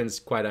also happens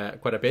quite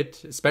a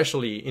bit,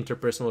 especially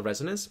interpersonal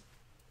resonance.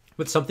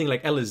 With something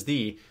like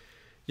LSD,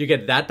 you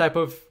get that type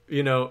of,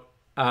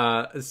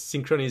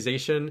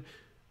 synchronization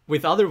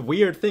with other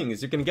weird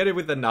things. You can get it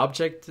with an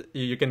object,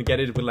 you can get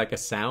it with like a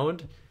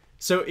sound.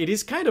 So it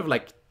is kind of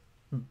like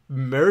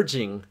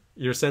merging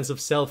your sense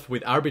of self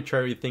with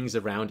arbitrary things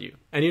around you.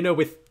 And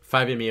with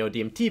 5-MeO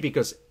DMT,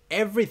 because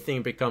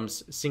everything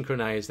becomes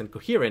synchronized and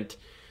coherent,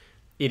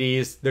 it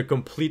is the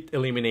complete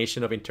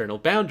elimination of internal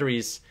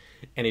boundaries,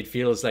 and it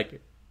feels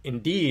like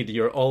indeed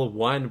you're all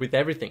one with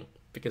everything,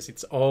 because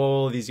it's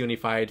all this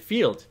unified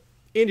field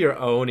in your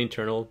own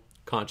internal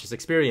conscious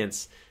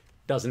experience.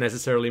 Doesn't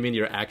necessarily mean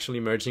you're actually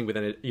merging with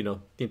the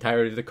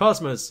entirety of the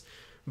cosmos,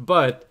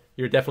 but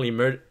you're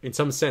definitely in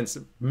some sense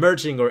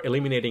merging or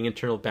eliminating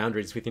internal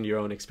boundaries within your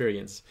own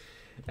experience.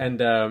 And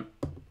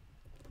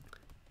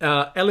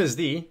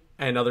LSD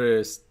and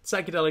other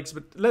psychedelics,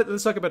 but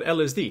let's talk about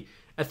LSD.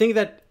 I think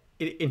that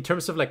in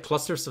terms of like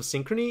clusters of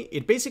synchrony,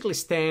 it basically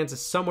stands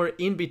somewhere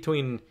in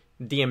between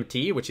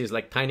DMT, which is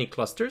like tiny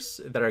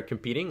clusters that are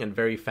competing and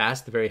very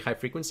fast, very high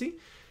frequency,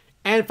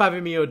 and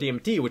 5-MeO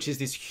DMT, which is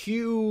these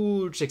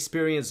huge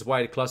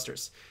experience-wide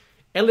clusters.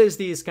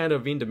 LSD is kind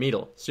of in the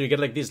middle. So you get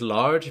like these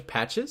large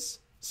patches,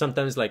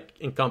 sometimes like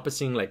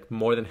encompassing like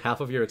more than half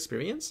of your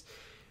experience.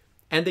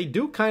 And they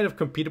do kind of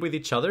compete with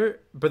each other,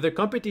 but the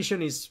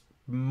competition is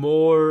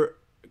more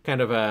kind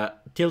of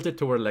tilted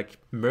toward like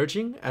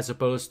merging as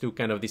opposed to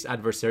kind of this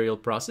adversarial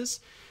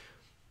process.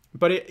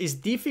 But it is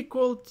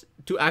difficult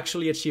to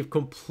actually achieve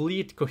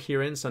complete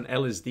coherence on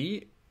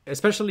LSD,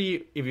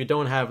 especially if you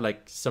don't have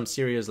like some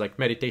serious like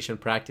meditation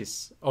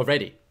practice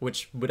already,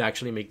 which would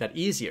actually make that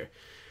easier.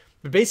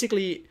 But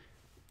basically,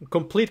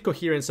 complete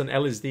coherence on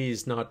LSD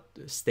is not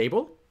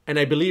stable, and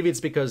I believe it's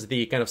because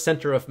the kind of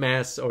center of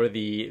mass or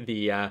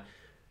the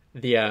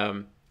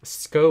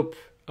scope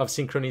of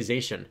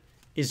synchronization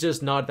is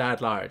just not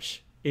that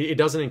large. It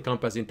doesn't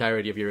encompass the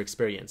entirety of your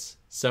experience.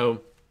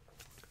 So,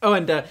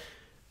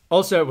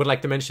 also, I would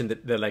like to mention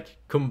that they're like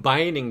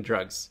combining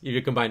drugs. If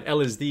you combine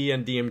LSD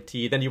and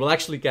DMT, then you will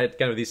actually get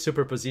kind of the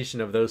superposition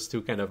of those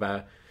two kind of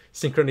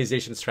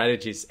synchronization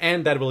strategies.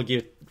 And that will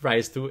give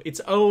rise to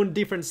its own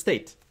different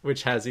state,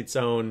 which has its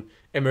own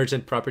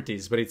emergent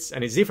properties. But it's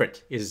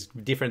different. It's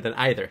different than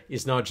either.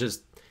 It's not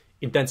just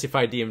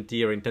intensified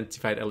DMT or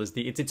intensified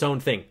LSD. It's its own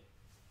thing.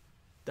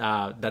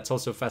 That's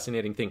also a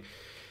fascinating thing.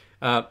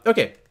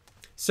 Okay.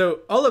 So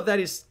all of that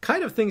is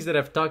kind of things that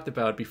I've talked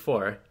about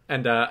before,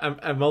 and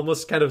I'm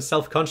almost kind of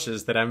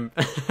self-conscious that I'm,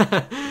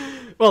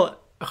 well,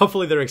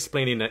 hopefully they're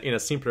explained in a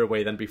simpler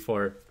way than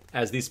before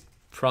as this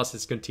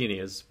process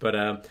continues. But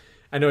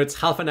I know it's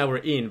half an hour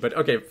in, but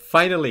okay,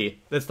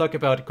 finally, let's talk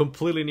about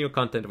completely new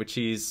content, which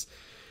is,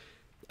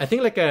 I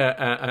think, like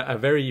a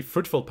very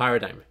fruitful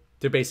paradigm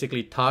to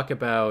basically talk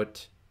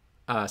about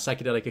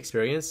psychedelic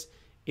experience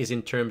is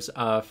in terms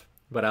of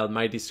what I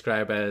might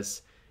describe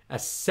as a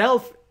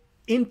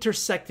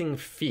self-intersecting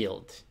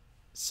field.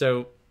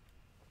 So,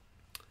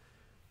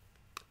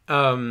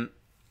 and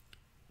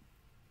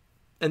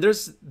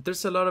there's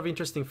a lot of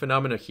interesting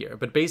phenomena here,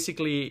 but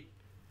basically,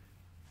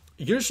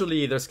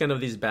 usually there's kind of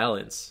this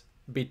balance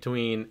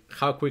between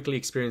how quickly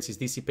experience is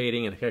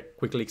dissipating and how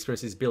quickly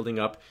experience is building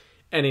up.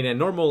 And in a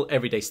normal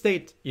everyday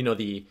state,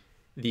 the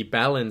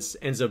balance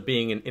ends up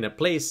being in a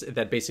place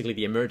that basically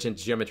the emergent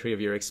geometry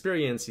of your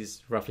experience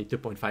is roughly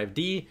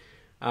 2.5D,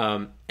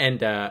 and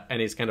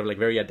is kind of like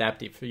very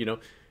adaptive,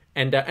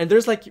 and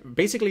there's like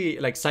basically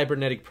like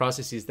cybernetic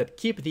processes that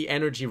keep the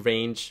energy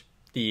range,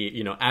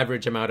 the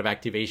average amount of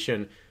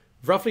activation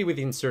roughly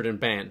within certain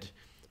band.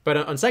 But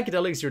on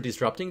psychedelics, you're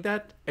disrupting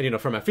that, and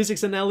from a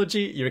physics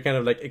analogy, you're kind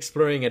of like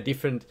exploring a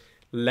different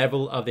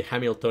level of the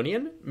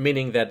Hamiltonian,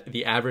 meaning that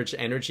the average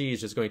energy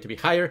is just going to be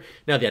higher.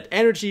 Now that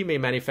energy may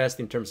manifest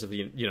in terms of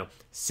the,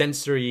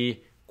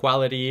 sensory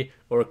quality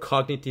or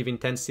cognitive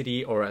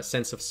intensity or a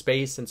sense of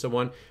space and so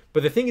on.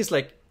 But the thing is,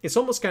 like, it's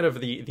almost kind of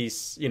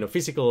this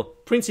physical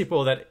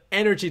principle that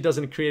energy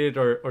doesn't create it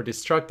or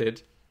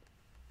destructed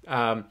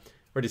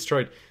or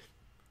destroyed.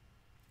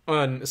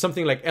 On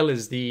something like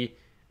LSD,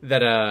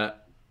 that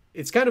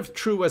it's kind of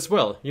true as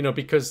well,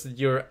 because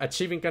you're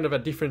achieving kind of a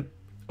different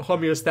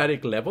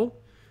homeostatic level.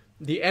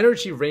 The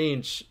energy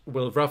range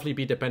will roughly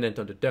be dependent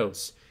on the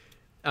dose.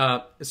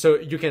 So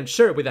you can,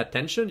 sure, with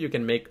attention, you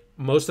can make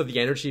most of the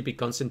energy be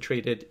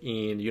concentrated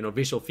in,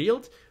 visual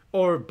field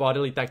or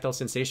bodily tactile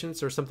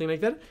sensations or something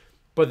like that.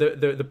 But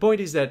the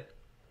point is that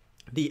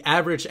the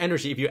average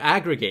energy, if you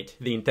aggregate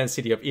the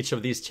intensity of each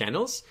of these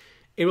channels,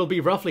 it will be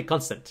roughly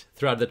constant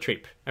throughout the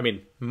trip. I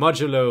mean,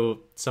 modulo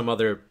some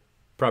other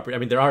property. I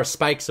mean, there are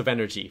spikes of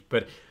energy,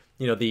 but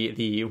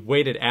the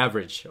weighted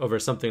average over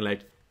something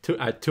like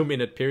a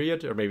 2-minute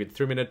period or maybe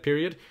 3-minute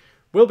period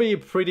will be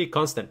pretty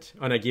constant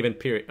on a given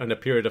period, on a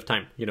period of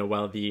time,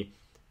 while the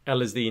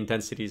LSD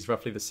intensity is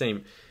roughly the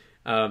same.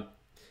 And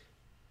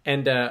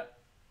yeah,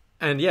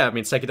 I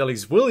mean,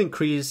 psychedelics will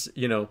increase,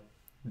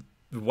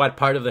 what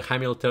part of the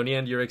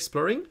Hamiltonian you're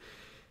exploring.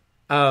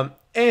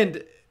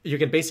 And you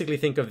can basically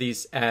think of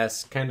these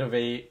as kind of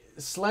a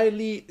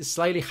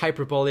slightly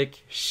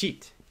hyperbolic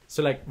sheet.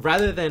 So like,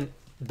 rather than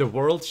the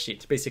world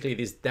sheet, basically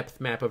this depth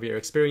map of your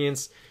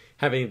experience,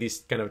 having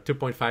this kind of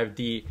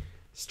 2.5D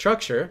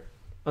structure,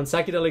 on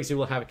psychedelics, you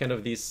will have kind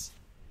of this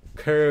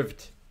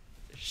curved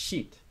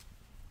sheet,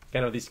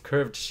 this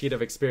curved sheet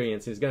of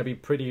experience. It's going to be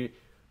pretty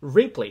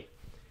wrinkly.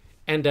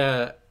 And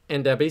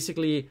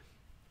basically,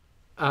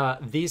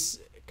 this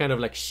kind of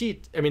like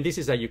sheet, I mean, this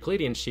is a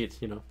Euclidean sheet,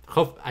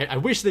 I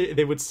wish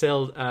they would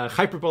sell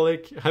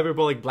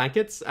hyperbolic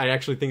blankets. I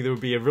actually think there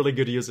would be a really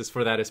good uses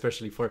for that,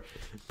 especially for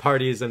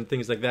parties and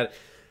things like that.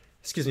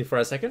 Excuse me for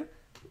a second.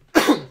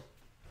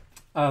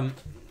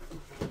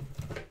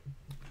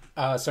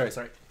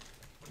 Sorry.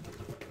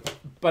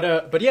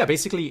 But yeah,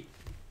 basically,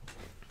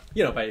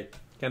 by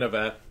kind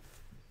of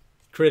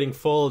creating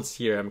folds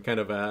here, I'm kind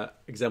of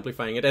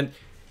exemplifying it,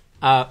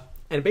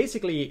 and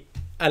basically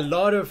a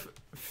lot of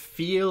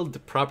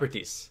field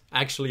properties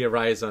actually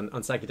arise on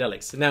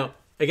psychedelics. Now,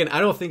 again, I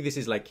don't think this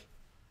is like,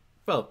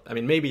 well, I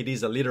mean, maybe it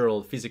is a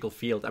literal physical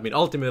field. I mean,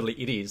 ultimately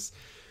it is,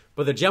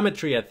 but the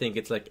geometry, I think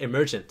it's like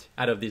emergent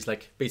out of these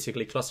like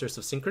basically clusters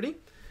of synchrony,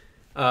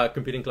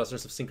 computing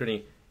clusters of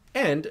synchrony,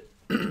 and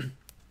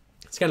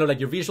it's kind of like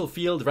your visual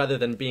field, rather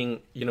than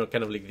being,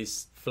 kind of like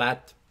this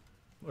flat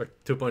or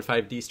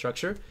 2.5D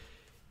structure,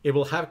 it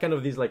will have kind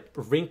of these like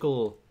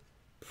wrinkle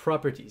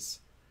properties.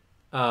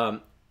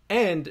 And,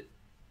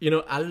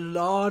 a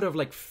lot of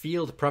like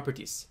field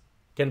properties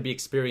can be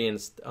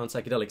experienced on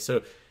psychedelics.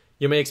 So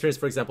you may experience,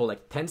 for example,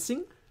 like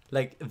tensing,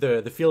 like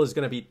the field is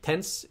going to be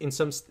tense in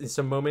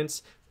some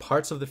moments.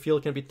 Parts of the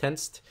field can be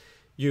tensed.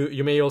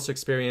 You may also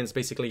experience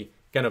basically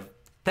kind of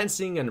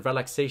tensing and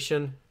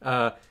relaxation.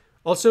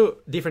 Also,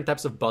 different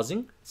types of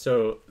buzzing.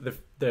 So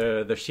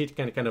the sheet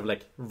can kind of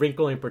like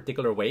wrinkle in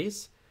particular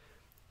ways.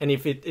 And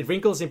if it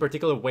wrinkles in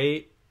particular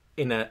way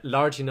in a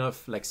large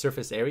enough like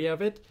surface area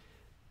of it,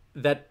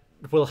 that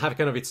will have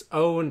kind of its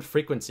own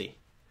frequency.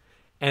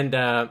 And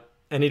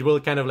it will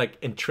kind of like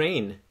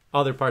entrain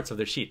other parts of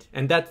the sheet.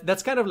 And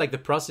that's kind of like the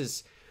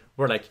process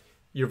where like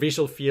your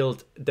visual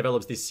field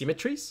develops these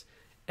symmetries,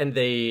 and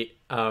they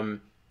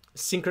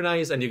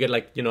synchronize, and you get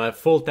like, a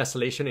full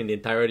tessellation in the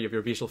entirety of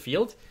your visual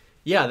field.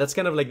 Yeah, that's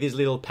kind of like these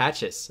little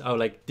patches of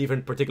like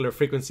different particular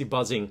frequency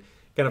buzzing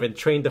kind of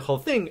entrain the whole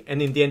thing.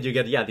 And in the end, you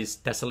get, this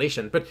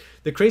tessellation. But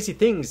the crazy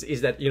things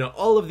is that,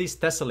 all of these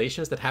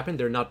tessellations that happen,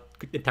 they're not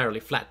entirely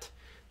flat.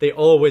 They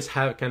always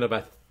have kind of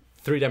a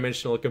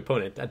 3-dimensional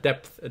component, a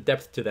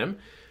depth to them.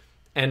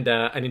 And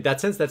in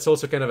that sense, that's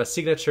also kind of a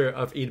signature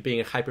of it being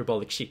a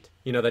hyperbolic sheet,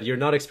 that you're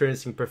not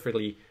experiencing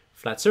perfectly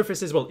flat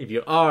surfaces. Well, if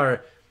you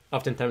are,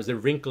 oftentimes the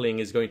wrinkling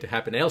is going to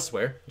happen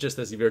elsewhere, just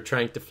as if you're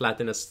trying to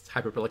flatten a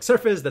hyperbolic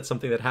surface. That's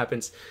something that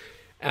happens.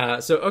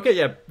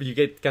 You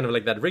get kind of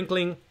like that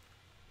wrinkling.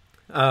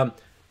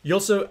 You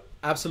also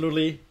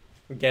absolutely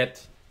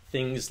get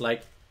things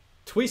like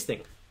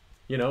twisting,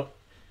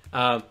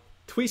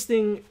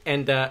 twisting,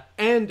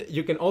 and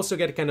you can also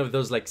get kind of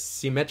those like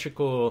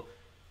symmetrical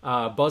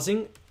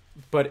buzzing,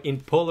 but in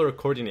polar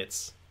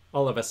coordinates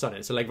all of a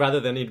sudden. So like, rather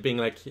than it being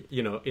like,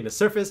 in a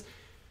surface,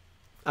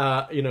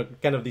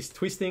 kind of this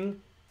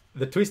twisting,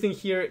 the twisting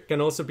here can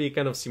also be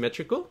kind of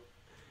symmetrical,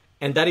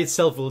 and that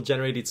itself will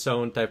generate its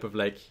own type of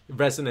like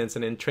resonance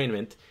and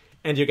entrainment.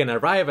 And you can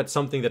arrive at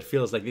something that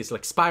feels like this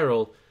like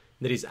spiral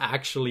that is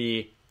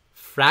actually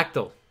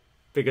fractal,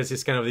 because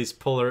it's kind of this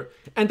polar,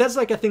 and that's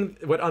like, I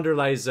think, what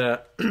underlies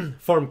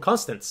form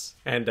constants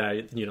and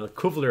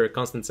Kuvler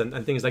constants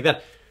and things like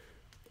that.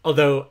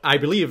 Although I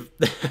believe,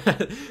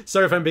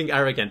 sorry if I'm being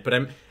arrogant, but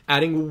I'm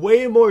adding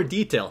way more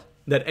detail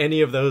that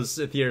any of those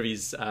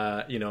theories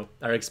are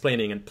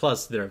explaining, and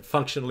plus they're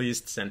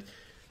functionalists, and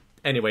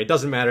anyway, it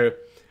doesn't matter.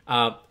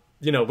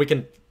 We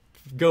can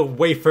go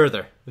way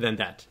further than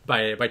that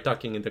by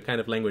talking in the kind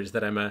of language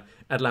that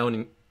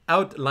I'm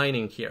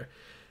outlining here.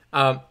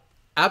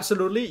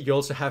 Absolutely, you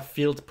also have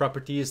field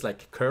properties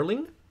like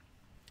curling.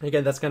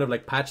 Again, that's kind of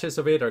like patches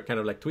of it, or kind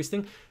of like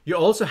twisting. You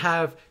also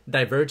have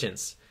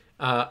divergence,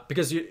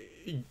 because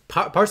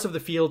parts of the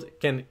field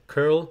can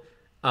curl,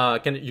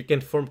 you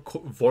can form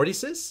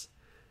vortices,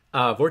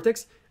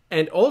 vortex,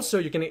 and also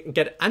you can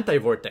get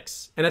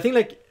anti-vortex. And I think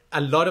like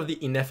a lot of the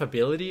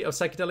ineffability of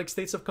psychedelic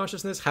states of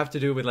consciousness have to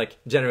do with like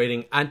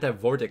generating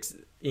anti-vortex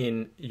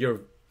in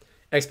your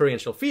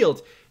experiential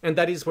field, and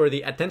that is where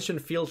the attention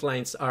field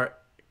lines are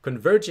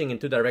converging in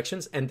two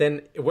directions, and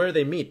then where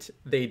they meet,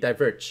 they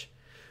diverge.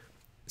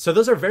 So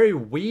those are very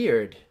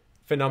weird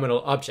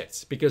phenomenal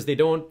objects because they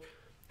don't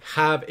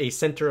have a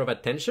center of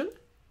attention.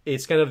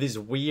 It's kind of this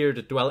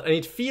weird duality, and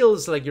it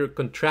feels like you're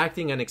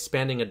contracting and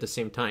expanding at the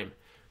same time.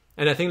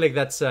 And I think like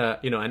that's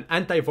an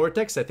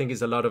anti-vortex. I think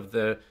is a lot of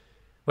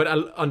what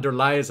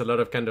underlies a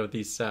lot of kind of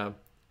these,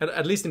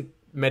 at least in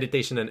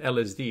meditation and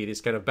LSD, this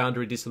kind of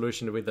boundary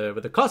dissolution with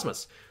the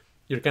cosmos.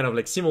 You're kind of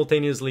like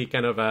simultaneously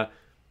kind of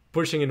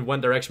pushing in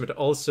one direction, but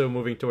also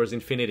moving towards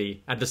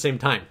infinity at the same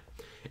time.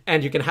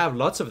 And you can have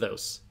lots of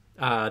those,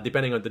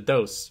 depending on the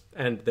dose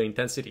and the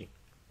intensity.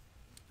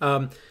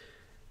 Oh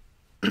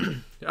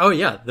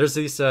yeah, there's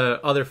this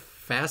other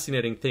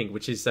fascinating thing,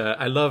 which is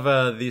I love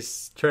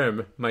this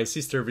term my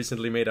sister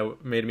recently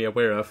made me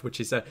aware of, which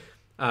is a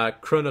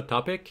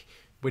chronotopic,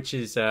 which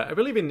is I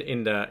believe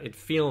in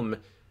film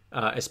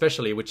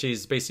especially, which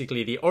is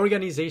basically the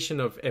organization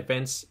of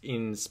events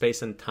in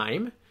space and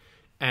time.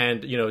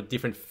 And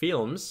different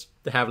films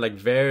that have like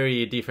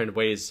very different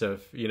ways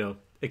of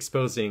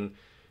exposing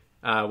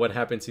what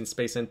happens in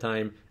space and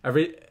time. I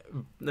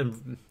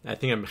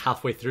think I'm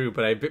halfway through,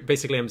 but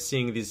I'm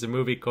seeing this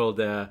movie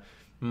called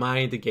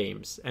Mind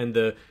Games, and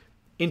the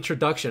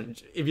introduction.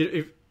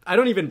 If I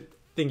don't even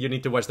think you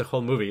need to watch the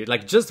whole movie.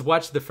 Like just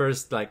watch the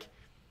first like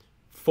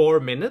 4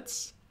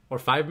 minutes or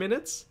 5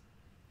 minutes.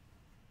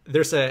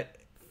 There's a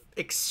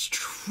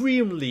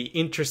extremely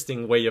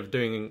interesting way of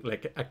doing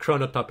like a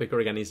chronotopic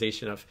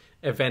organization of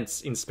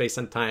events in space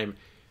and time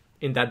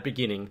in that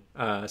beginning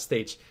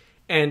stage.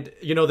 And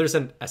there's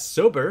a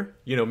sober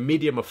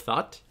medium of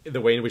thought,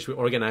 the way in which we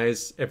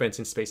organize events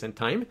in space and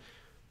time.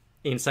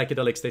 In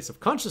psychedelic states of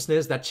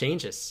consciousness, that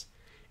changes,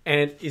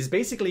 and is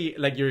basically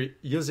like you're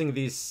using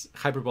this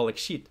hyperbolic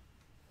sheet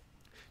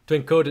to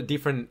encode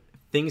different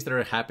things that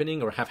are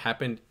happening or have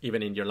happened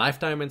even in your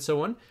lifetime and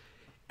so on.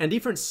 And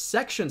different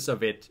sections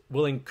of it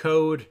will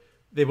encode,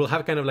 they will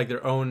have kind of like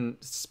their own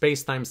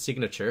space-time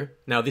signature.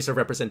 Now, these are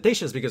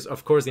representations because,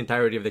 of course, the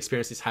entirety of the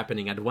experience is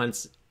happening at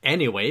once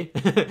anyway,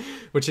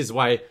 which is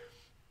why,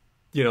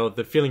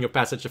 the feeling of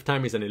passage of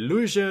time is an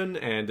illusion,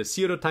 and the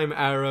pseudo-time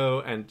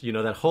arrow, and,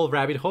 that whole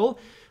rabbit hole.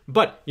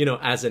 But,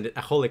 as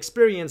a whole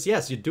experience,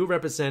 yes, you do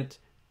represent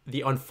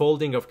the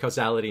unfolding of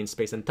causality in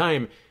space and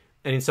time.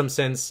 And in some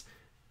sense,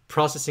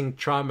 processing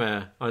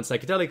trauma on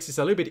psychedelics is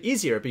a little bit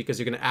easier because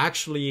you can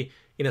actually,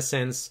 in a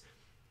sense,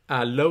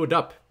 load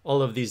up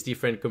all of these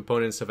different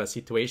components of a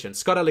situation.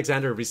 Scott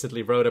Alexander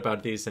recently wrote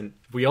about this, and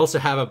we also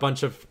have a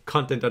bunch of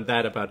content on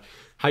that about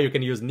how you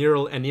can use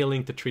neural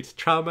annealing to treat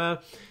trauma.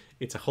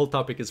 It's a whole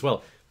topic as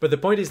well. But the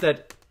point is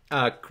that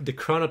the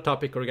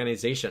chronotopic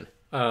organization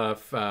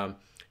of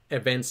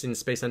events in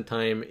space and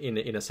time in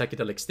a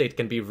psychedelic state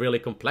can be really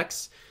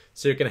complex.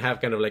 So you can have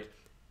kind of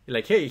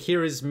like, hey,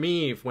 here is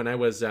me when I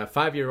was a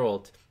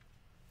 5-year-old.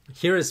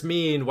 Here is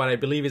me in what I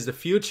believe is the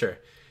future.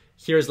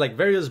 Here's like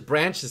various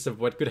branches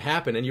of what could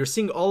happen. And you're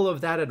seeing all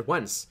of that at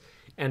once.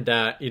 And,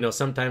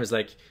 sometimes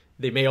like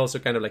they may also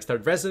kind of like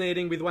start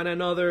resonating with one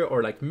another,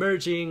 or like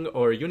merging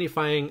or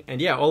unifying.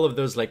 And yeah, all of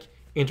those like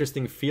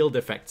interesting field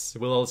effects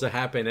will also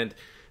happen. And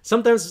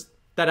sometimes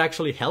that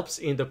actually helps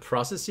in the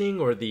processing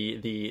or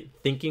the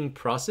thinking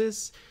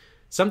process.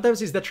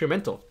 Sometimes it's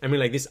detrimental. I mean,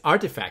 like these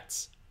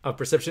artifacts of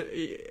perception,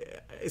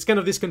 it's kind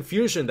of this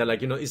confusion that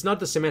like, it's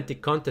not the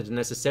semantic content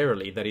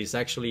necessarily that is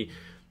actually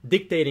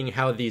dictating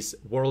how this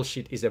world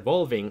sheet is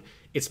evolving.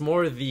 It's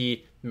more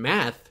the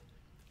math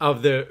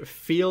of the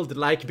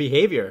field-like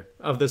behavior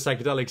of the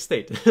psychedelic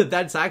state.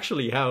 That's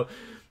actually how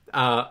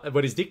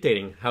what is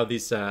dictating how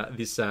this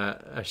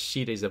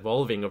sheet is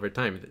evolving over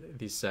time,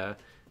 this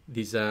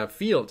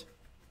field.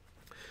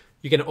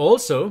 You can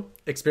also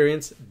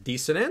experience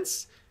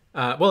dissonance.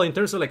 In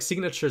terms of like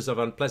signatures of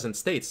unpleasant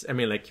states, I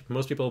mean, like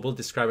most people will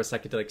describe a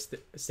psychedelic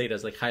state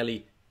as like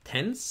highly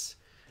tense.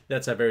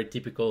 That's a very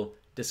typical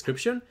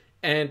description.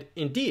 And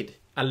indeed,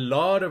 a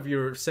lot of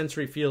your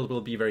sensory field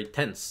will be very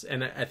tense.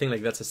 And I think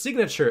like that's a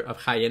signature of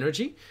high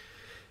energy.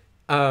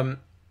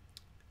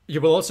 You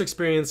will also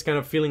experience kind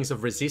of feelings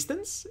of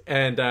resistance.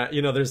 And,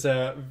 there's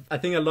I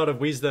think a lot of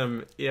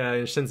wisdom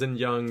in Shenzhen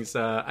Young's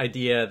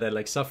idea that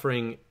like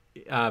suffering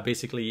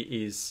basically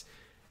is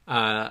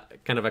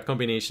kind of a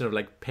combination of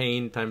like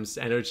pain times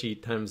energy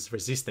times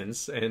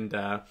resistance.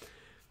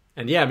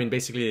 And yeah, I mean,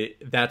 basically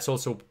that's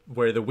also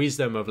where the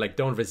wisdom of like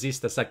don't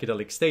resist a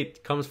psychedelic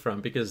state comes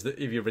from, because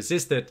if you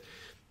resist it,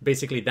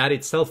 basically that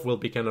itself will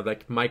be kind of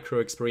like micro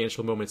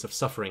experiential moments of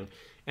suffering.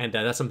 And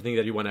that's something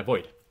that you want to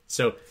avoid.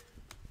 So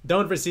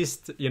don't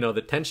resist,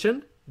 the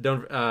tension,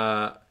 don't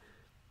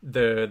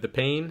the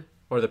pain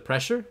or the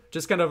pressure.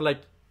 Just kind of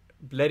like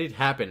let it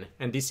happen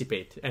and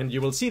dissipate. And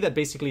you will see that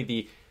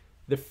basically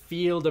the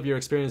field of your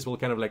experience will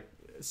kind of like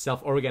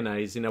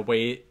self-organize in a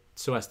way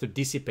so as to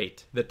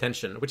dissipate the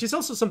tension, which is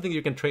also something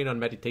you can train on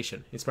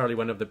meditation. It's probably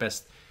one of the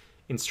best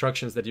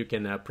instructions that you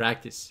can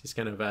practice. It's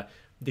kind of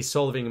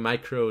dissolving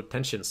micro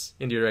tensions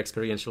into your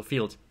experiential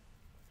field.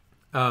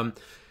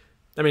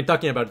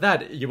 Talking about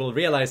that, you will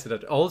realize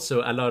that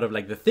also a lot of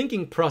like the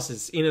thinking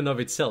process in and of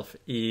itself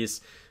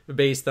is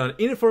based on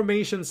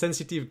information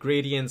sensitive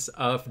gradients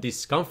of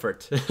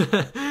discomfort.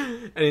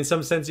 And in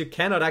some sense, you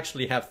cannot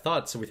actually have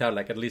thoughts without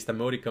like at least a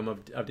modicum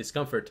of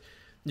discomfort.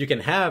 You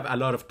can have a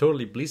lot of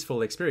totally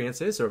blissful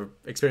experiences or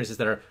experiences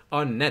that are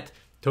on net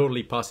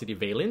totally positive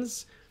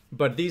valence,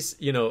 but these,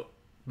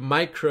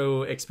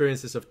 micro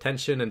experiences of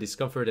tension and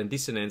discomfort and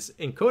dissonance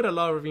encode a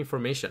lot of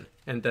information,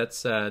 and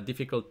that's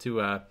difficult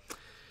to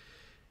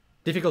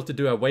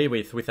do away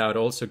with without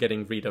also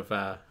getting rid of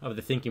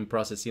the thinking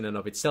process in and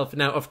of itself.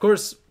 Now, of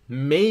course,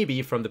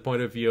 maybe from the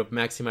point of view of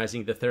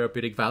maximizing the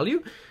therapeutic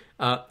value,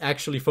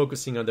 actually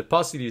focusing on the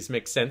positives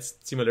makes sense,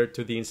 similar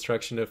to the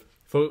instruction of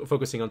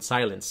focusing on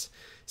silence.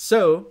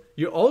 So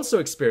you also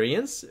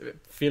experience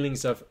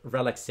feelings of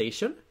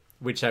relaxation,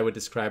 which I would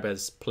describe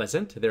as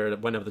pleasant. They're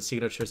one of the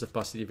signatures of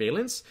positive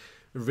valence.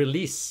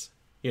 Release,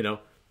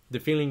 the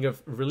feeling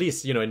of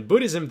release. In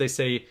Buddhism, they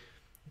say,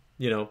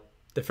 the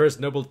first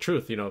noble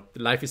truth,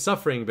 life is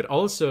suffering, but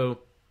also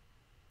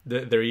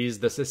there is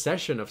the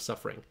cessation of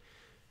suffering.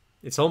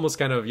 It's almost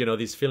kind of,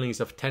 these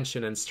feelings of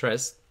tension and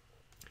stress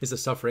is a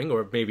suffering,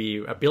 or maybe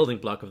a building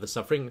block of the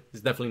suffering.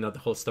 It's definitely not the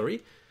whole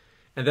story.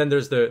 And then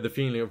there's the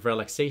feeling of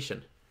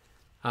relaxation.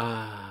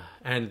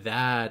 And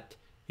that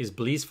is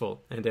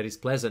blissful and that is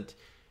pleasant.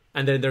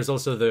 And then there's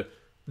also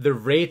the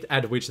rate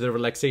at which the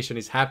relaxation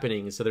is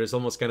happening. So there's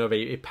almost kind of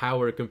a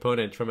power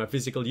component from a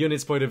physical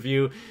unit's point of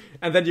view.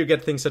 And then you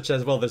get things such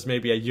as, well, there's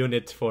maybe a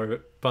unit for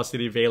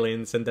positive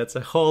valence. And that's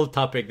a whole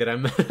topic that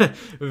I'm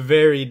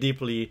very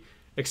deeply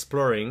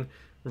exploring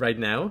right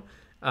now.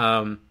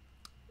 Also,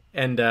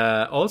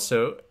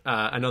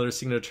 another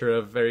signature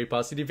of very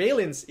positive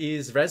valence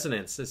is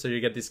resonance. So you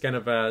get this kind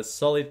of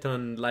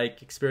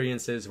soliton-like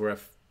experiences where a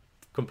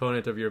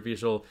component of your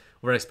visual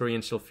or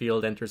experiential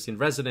field enters in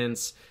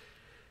resonance.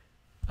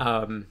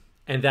 And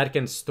that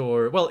can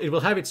store, well, it will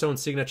have its own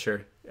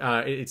signature.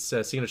 It's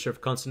a signature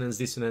of consonance,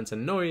 dissonance,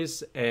 and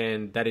noise,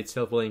 and that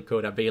itself will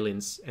encode a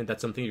valence. And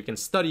that's something you can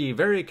study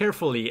very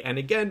carefully. And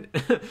again,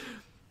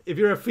 if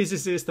you're a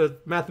physicist, a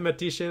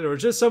mathematician, or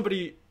just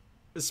somebody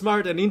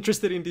smart and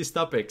interested in these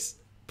topics,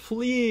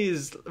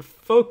 please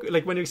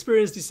like when you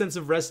experience this sense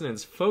of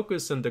resonance,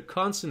 focus on the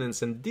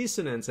consonance and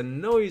dissonance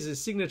and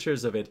noise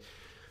signatures of it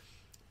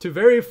to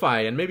verify,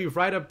 and maybe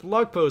write a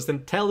blog post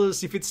and tell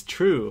us if it's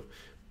true.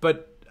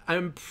 But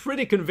I'm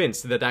pretty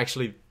convinced that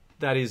actually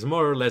that is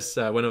more or less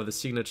one of the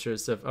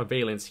signatures of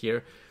valence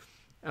here.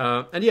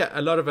 And yeah,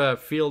 a lot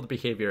of field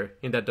behavior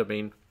in that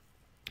domain.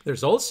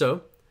 There's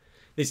also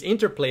this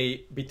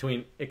interplay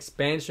between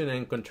expansion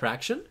and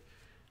contraction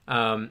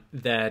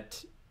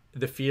that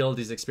the field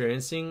is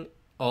experiencing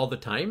all the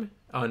time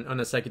on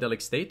a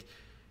psychedelic state.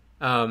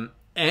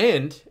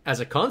 And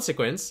as a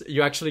consequence,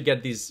 you actually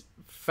get these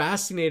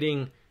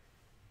fascinating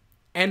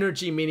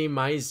energy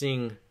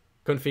minimizing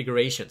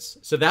configurations.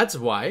 So that's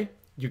why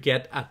you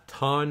get a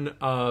ton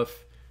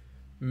of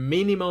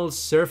minimal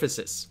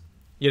surfaces.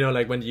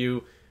 Like when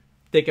you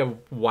take a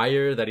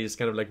wire that is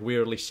kind of like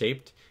weirdly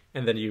shaped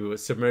and then you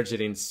submerge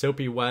it in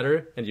soapy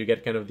water and you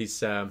get kind of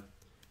this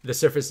the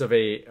surface of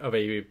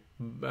a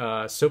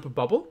soap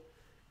bubble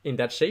in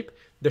that shape.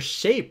 The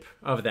shape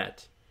of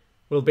that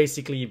will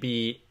basically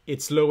be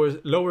its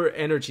lower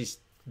energies,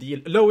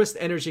 the lowest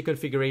energy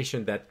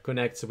configuration that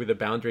connects with the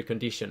boundary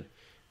condition.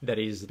 That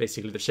is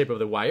basically the shape of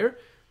the wire.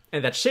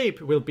 And that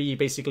shape will be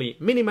basically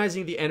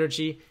minimizing the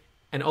energy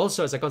and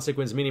also as a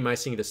consequence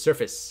minimizing the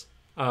surface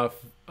of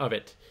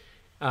it.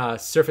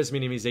 Surface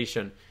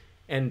minimization.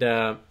 And,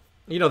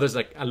 there's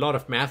like a lot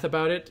of math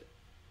about it.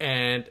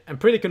 And I'm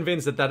pretty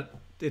convinced that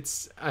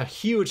it's a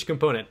huge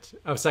component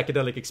of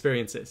psychedelic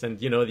experiences. And,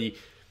 the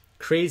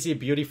crazy,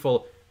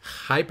 beautiful,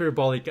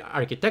 hyperbolic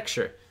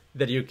architecture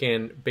that you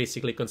can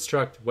basically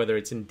construct, whether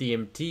it's in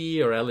DMT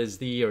or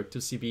LSD or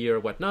 2CB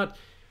or whatnot,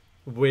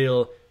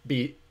 will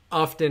be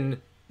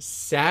often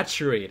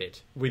saturated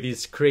with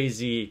these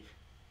crazy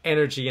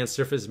energy and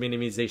surface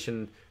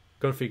minimization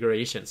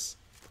configurations.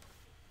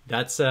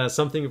 That's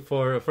something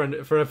for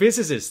a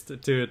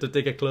physicist to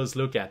take a close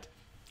look at.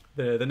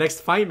 The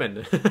next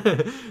Feynman,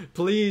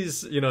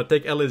 please,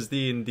 take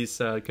LSD in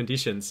these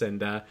conditions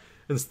and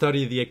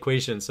study the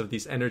equations of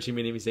this energy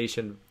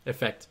minimization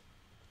effect.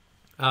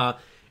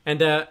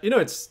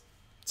 It's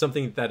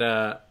something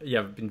that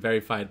been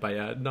verified by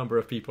a number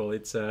of people.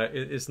 It's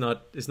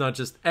not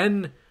just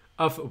n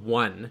of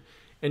 1,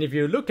 And if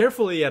you look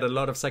carefully at a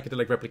lot of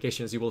psychedelic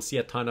replications, you will see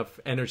a ton of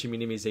energy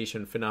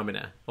minimization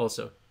phenomena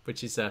also,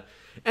 which is and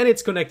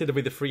it's connected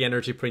with the free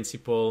energy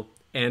principle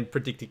and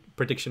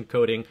prediction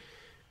coding.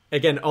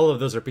 Again, all of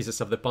those are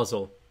pieces of the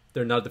puzzle.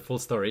 They're not the full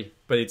story,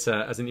 but it's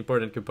as an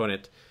important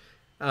component.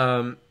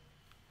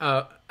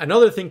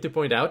 Another thing to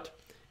point out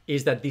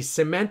is that the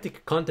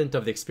semantic content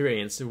of the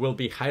experience will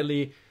be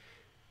highly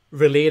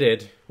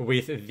related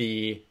with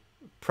the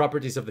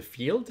properties of the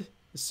field.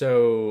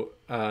 So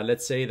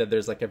let's say that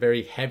there's like a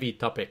very heavy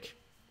topic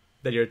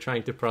that you're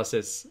trying to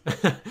process.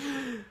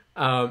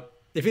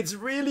 If it's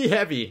really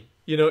heavy,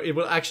 it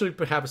will actually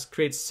perhaps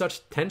create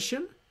such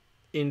tension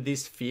in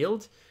this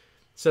field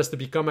so as to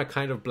become a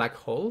kind of black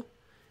hole.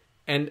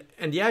 And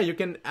yeah, you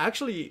can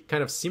actually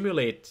kind of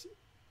simulate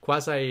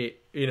quasi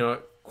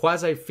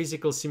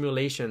physical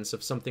simulations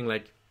of something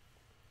like,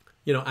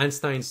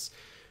 Einstein's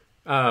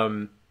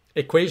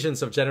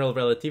equations of general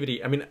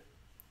relativity. I mean,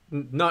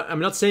 I'm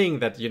not saying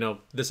that,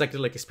 the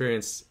psychedelic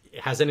experience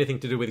has anything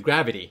to do with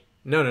gravity.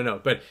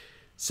 No. But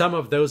some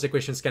of those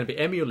equations can be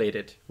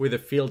emulated with a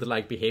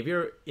field-like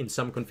behavior in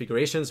some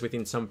configurations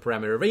within some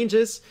parameter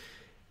ranges,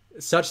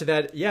 such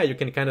that, yeah, you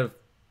can kind of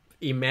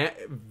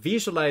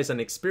visualize and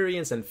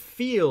experience and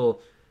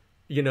feel,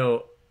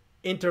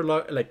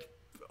 like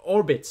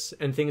orbits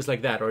and things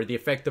like that, or the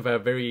effect of a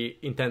very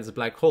intense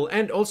black hole.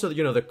 And also,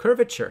 the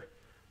curvature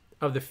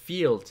of the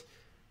field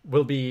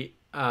will be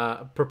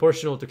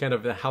proportional to kind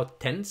of how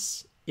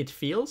tense it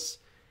feels.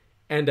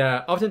 And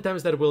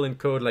oftentimes that will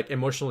encode like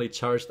emotionally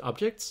charged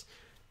objects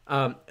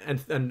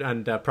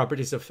and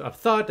properties of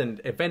thought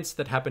and events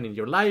that happen in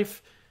your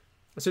life.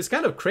 So it's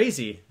kind of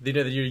crazy, that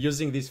you're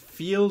using these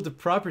field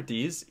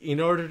properties in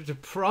order to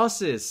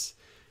process,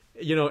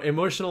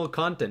 emotional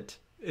content.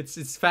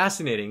 It's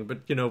fascinating,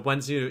 but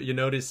once you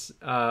notice,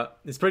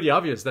 it's pretty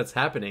obvious that's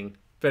happening.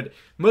 But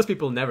most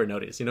people never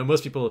notice.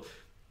 Most people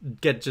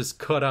get just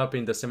caught up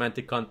in the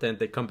semantic content.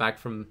 They come back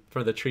from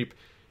the trip,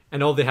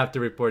 and all they have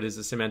to report is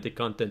the semantic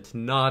content,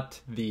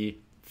 not the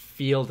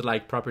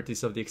field-like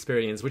properties of the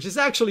experience, which is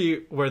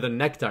actually where the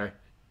nectar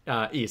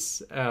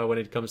is when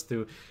it comes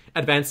to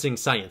advancing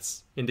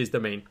science in this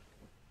domain.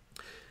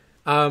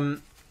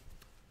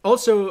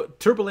 Also,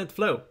 turbulent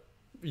flow.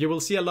 You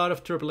will see a lot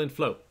of turbulent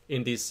flow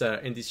in this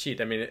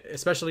sheet. I mean,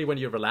 especially when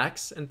you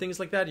relax and things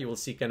like that, you will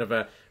see kind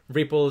of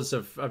ripples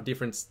of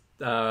different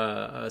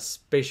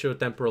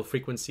spatio-temporal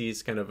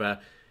frequencies kind of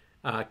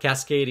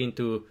cascade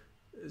into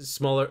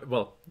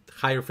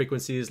higher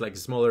frequencies, like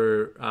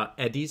smaller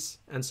eddies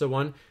and so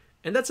on.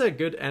 And that's a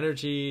good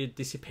energy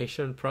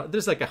dissipation.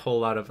 There's like a whole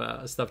lot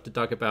of stuff to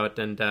talk about,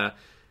 and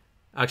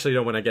actually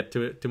don't want to get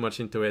too much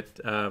into it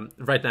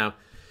right now.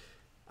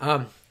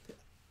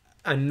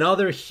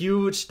 Another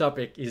huge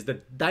topic is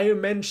the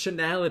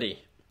dimensionality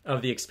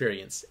of the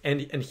experience.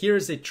 And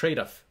here's a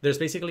trade-off. There's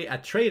basically a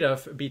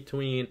trade-off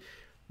between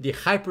the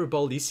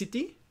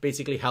hyperbolicity,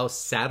 basically how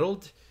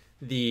saddled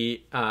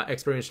the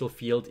experiential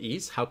field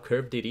is, how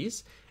curved it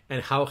is,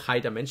 and how high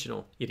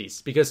dimensional it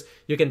is. Because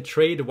you can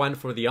trade one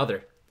for the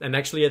other. And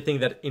actually, I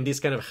think that in these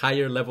kind of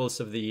higher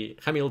levels of the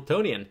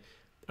Hamiltonian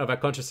of a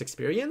conscious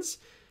experience,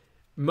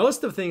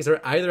 most of things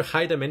are either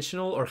high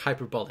dimensional or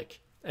hyperbolic.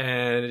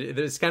 And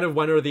there's kind of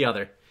one or the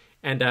other.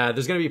 And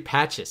there's going to be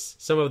patches.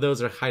 Some of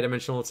those are high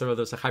dimensional, some of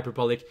those are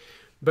hyperbolic.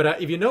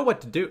 But if you know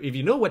what to do, if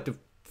you know what to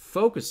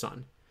focus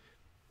on,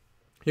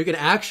 you can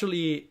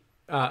actually,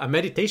 a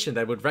meditation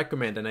that I would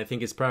recommend, and I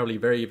think is probably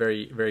very,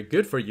 very, very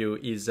good for you,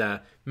 is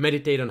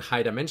meditate on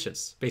high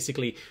dimensions.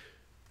 Basically,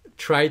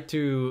 try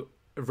to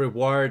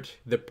reward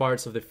the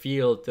parts of the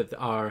field that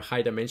are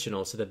high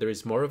dimensional so that there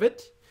is more of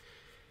it.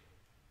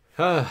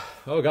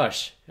 Oh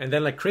gosh. And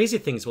then like crazy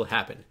things will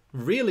happen.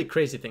 Really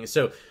crazy things.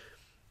 So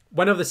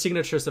one of the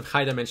signatures of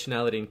high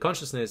dimensionality in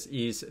consciousness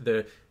is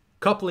the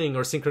coupling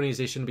or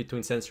synchronization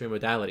between sensory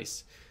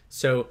modalities.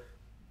 So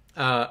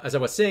as I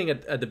was saying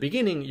at the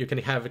beginning, you can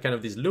have kind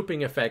of these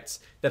looping effects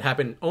that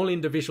happen only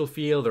in the visual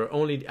field or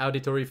only the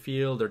auditory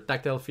field or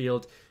tactile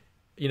field,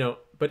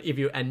 but if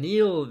you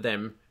anneal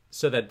them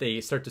so that they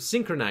start to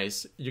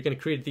synchronize, you can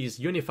create this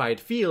unified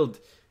field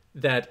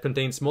that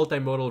contains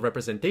multimodal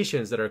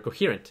representations that are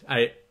coherent.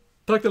 I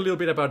talked a little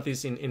bit about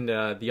this in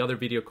the other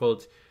video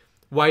called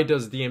Why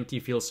Does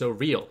DMT Feel So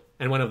Real?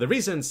 And one of the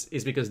reasons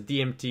is because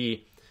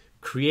DMT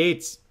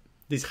creates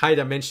these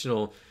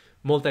high-dimensional,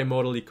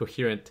 multimodally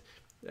coherent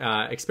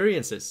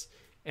experiences.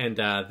 And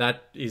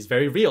that is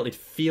very real. It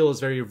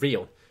feels very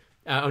real.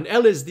 On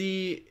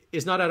LSD,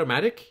 it's not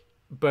automatic,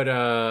 but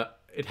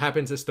it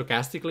happens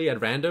stochastically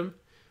at random.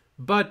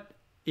 But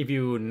if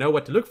you know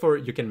what to look for,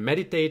 you can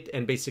meditate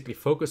and basically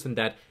focus on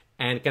that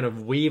and kind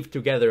of weave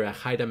together a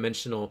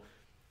high-dimensional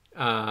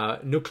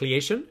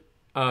nucleation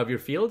of your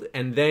field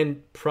and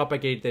then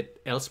propagate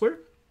it elsewhere.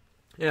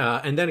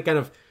 And then kind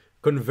of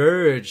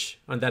converge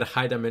on that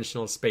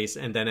high-dimensional space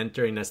and then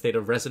enter in a state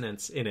of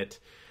resonance in it.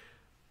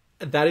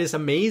 That is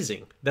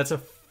amazing. That's a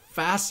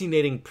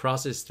fascinating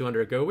process to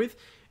undergo with.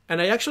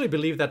 And I actually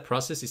believe that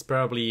process is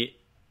probably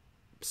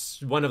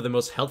one of the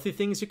most healthy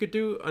things you could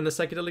do on a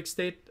psychedelic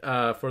state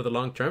for the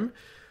long term.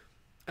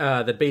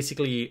 that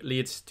basically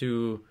leads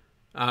to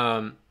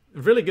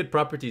really good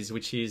properties,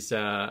 which is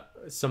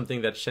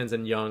something that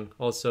Shenzhen Yang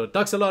also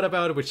talks a lot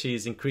about, which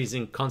is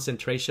increasing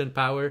concentration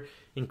power,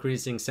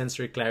 increasing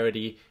sensory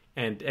clarity,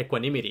 and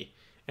equanimity.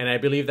 And I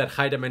believe that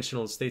high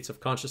dimensional states of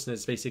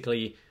consciousness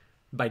basically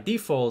by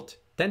default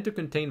tend to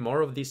contain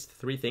more of these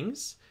three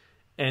things.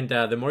 And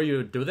the more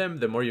you do them,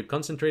 the more you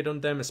concentrate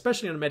on them,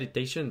 especially on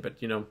meditation.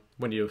 But,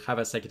 when you have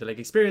a psychedelic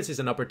experience, it's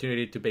an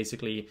opportunity to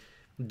basically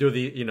do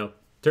the,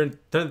 turn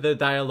the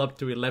dial up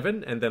to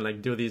 11 and then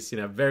like do this in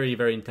a very,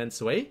 very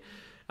intense way.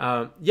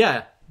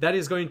 That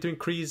is going to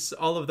increase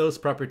all of those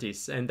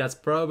properties. And that's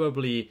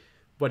probably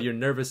what your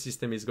nervous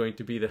system is going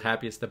to be the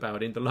happiest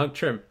about in the long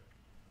term.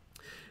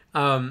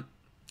 Now,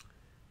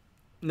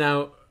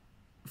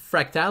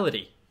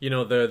 fractality.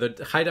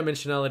 The high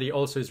dimensionality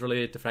also is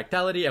related to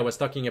fractality. I was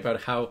talking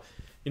about how,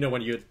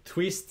 when you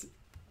twist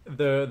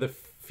the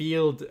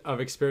field of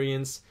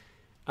experience,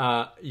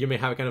 you may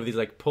have kind of these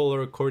like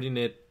polar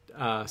coordinate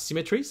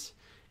symmetries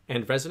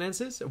and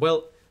resonances.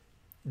 Well,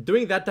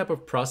 doing that type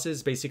of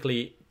process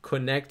basically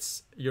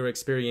connects your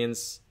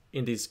experience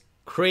in this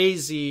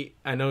crazy,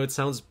 I know it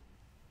sounds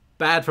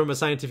bad from a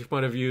scientific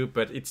point of view,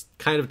 but it's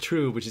kind of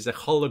true, which is it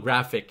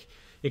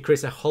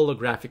creates a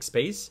holographic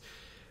space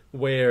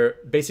where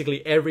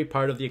basically every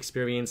part of the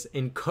experience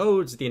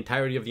encodes the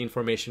entirety of the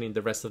information in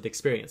the rest of the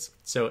experience.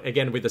 So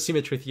again, with the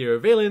symmetry theory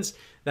of valence,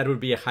 that would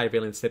be a high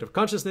valence state of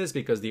consciousness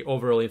because the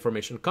overall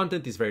information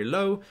content is very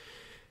low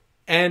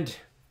and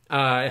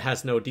it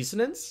has no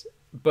dissonance,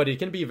 but it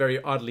can be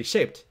very oddly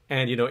shaped.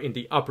 And, in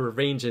the upper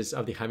ranges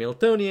of the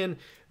Hamiltonian,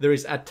 there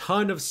is a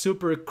ton of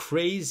super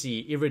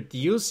crazy,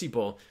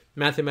 irreducible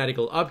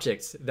mathematical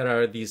objects that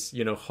are these,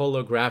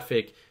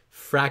 holographic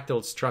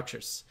fractal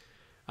structures.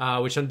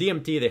 Which on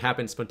DMT, they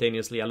happen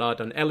spontaneously a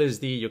lot. On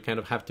LSD, you kind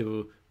of have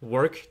to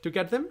work to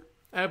get them.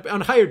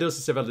 On higher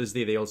doses of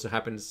LSD, they also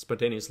happen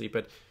spontaneously.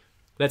 But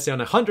let's say on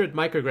 100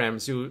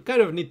 micrograms, you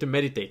kind of need to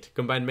meditate,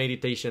 combine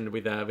meditation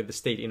with the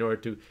state in order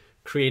to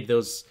create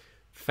those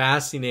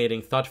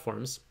fascinating thought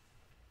forms.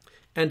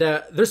 And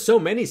there's so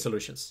many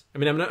solutions. I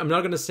mean, I'm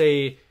not going to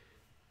say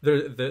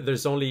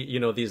there's only,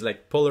 these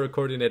like polar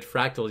coordinate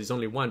fractals is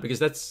only one, because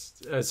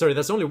that's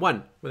only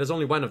one. There's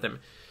only one of them.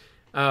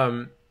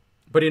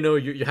 But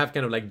you have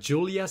kind of like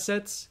Julia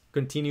sets,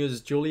 continuous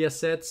Julia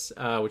sets,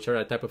 which are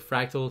a type of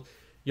fractal.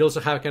 You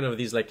also have kind of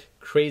these like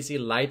crazy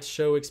light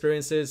show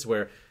experiences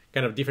where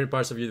kind of different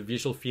parts of your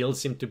visual field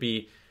seem to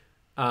be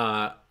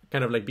kind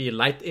of like be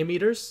light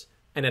emitters.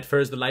 And at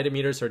first the light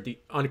emitters are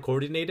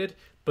uncoordinated,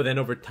 but then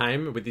over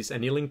time with this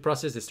annealing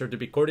process, they start to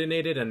be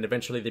coordinated and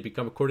eventually they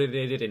become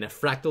coordinated in a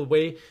fractal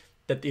way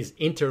that is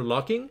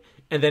interlocking.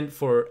 And then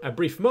for a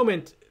brief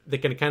moment, they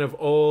can kind of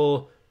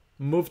all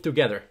move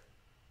together.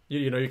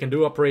 You can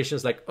do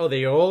operations like,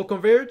 they all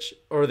converge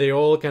or they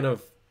all kind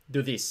of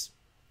do this.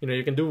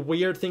 You can do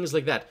weird things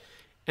like that.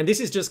 And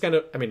this is just kind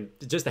of,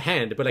 just a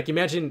hand, but like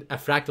imagine a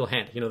fractal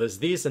hand. There's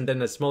this and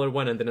then a smaller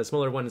one and then a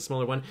smaller one and a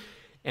smaller one.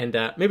 And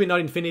maybe not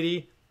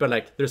infinity, but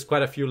like there's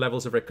quite a few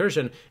levels of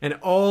recursion and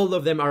all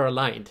of them are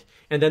aligned.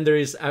 And then there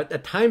is a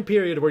time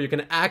period where you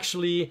can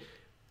actually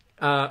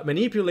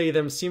manipulate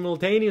them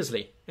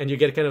simultaneously and you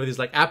get kind of this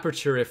like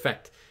aperture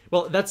effect.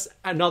 Well, that's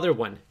another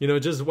one,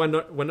 just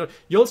one.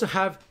 You also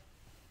have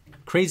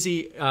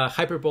crazy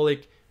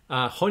hyperbolic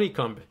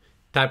honeycomb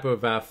type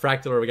of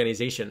fractal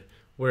organization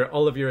where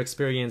all of your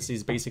experience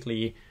is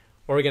basically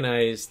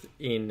organized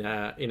in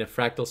a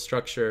fractal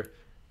structure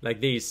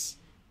like this,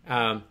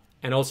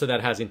 and also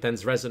that has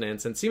intense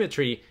resonance and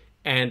symmetry,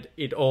 and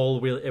it all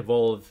will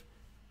evolve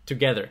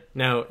together.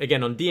 Now,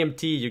 again, on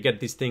DMT, you get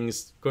these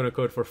things, quote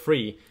unquote, for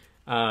free,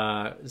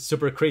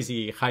 super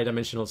crazy high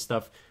dimensional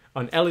stuff.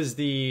 On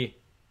LSD,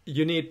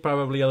 you need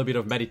probably a little bit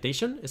of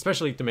meditation,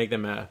 especially to make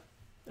them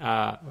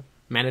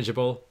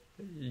manageable,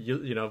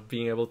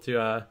 being able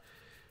to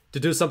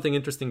do something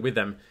interesting with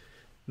them.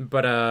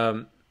 But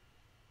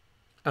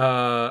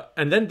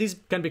and then these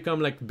can become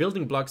like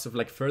building blocks of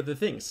like further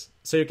things.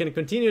 So you can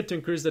continue to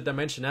increase the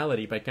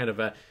dimensionality by kind of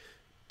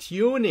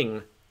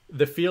tuning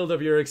the field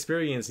of your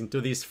experience into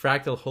these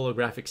fractal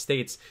holographic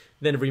states,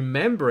 then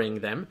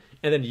remembering them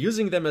and then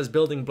using them as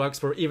building blocks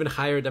for even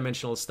higher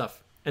dimensional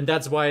stuff. And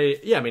that's why,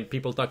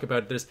 people talk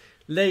about there's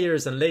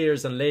layers and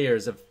layers and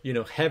layers of,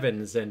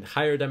 heavens and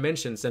higher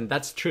dimensions. And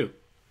that's true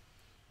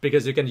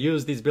because you can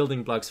use these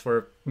building blocks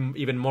for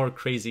even more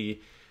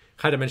crazy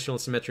high dimensional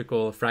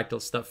symmetrical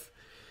fractal stuff.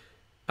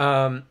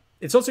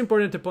 It's also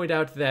important to point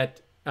out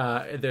that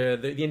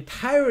the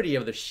entirety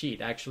of the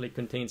sheet actually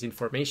contains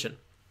information.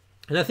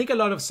 And I think a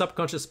lot of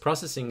subconscious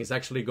processing is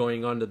actually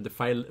going on in the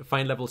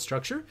fine level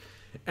structure.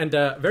 And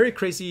very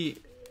crazy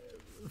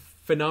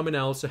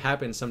phenomena also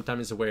happen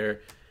sometimes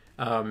where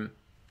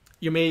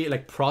you may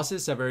like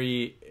process a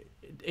very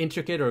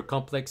intricate or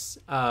complex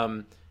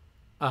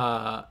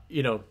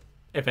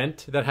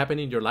event that happened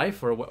in your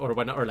life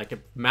or like a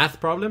math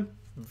problem,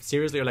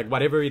 seriously, or like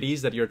whatever it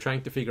is that you're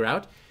trying to figure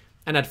out.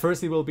 And at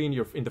first it will be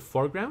in the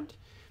foreground.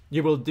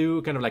 You will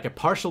do kind of like a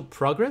partial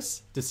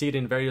progress to see it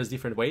in various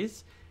different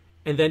ways.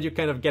 and then you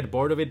kind of get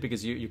bored of it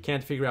because you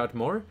can't figure out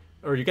more,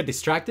 or you get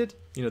distracted.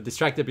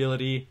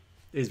 Distractibility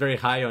is very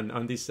high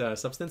on these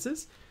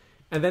substances,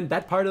 and then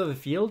that part of the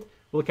field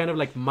will kind of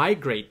like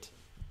migrate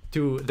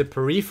to the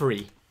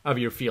periphery of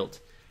your field,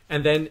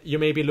 and then you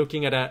may be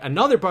looking at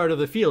another part of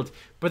the field,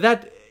 but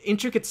that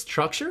intricate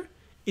structure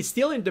is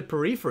still in the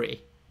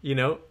periphery,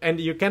 and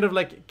you kind of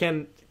like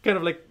can kind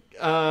of like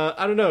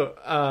I don't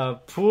know,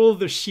 pull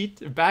the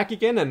sheet back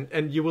again,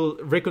 and you will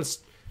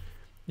reconstruct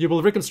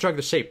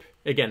the shape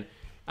again,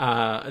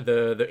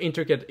 the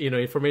intricate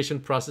information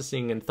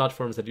processing and thought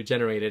forms that you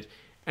generated,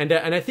 and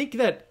I think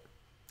that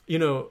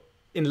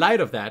in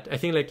light of that, I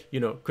think like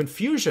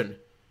confusion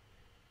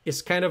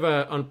is kind of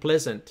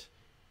unpleasant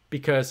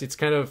because it's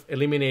kind of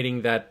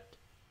eliminating that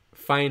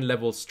fine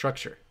level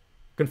structure.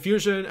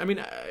 Confusion, I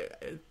mean,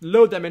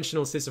 low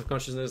dimensional states of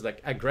consciousness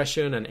like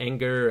aggression and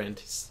anger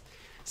and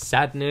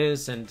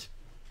sadness and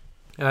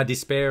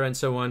despair and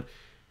so on,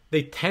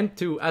 they tend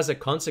to, as a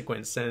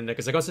consequence, and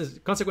as a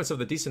consequence of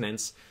the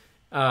dissonance,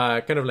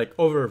 kind of like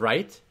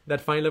overwrite that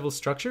fine level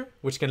structure,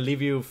 which can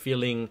leave you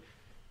feeling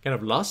kind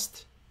of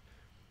lost.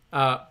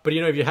 But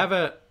if you have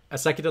a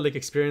psychedelic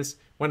experience,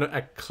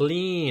 a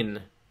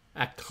clean,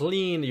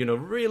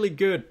 really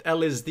good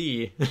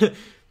LSD,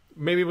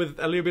 maybe with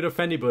a little bit of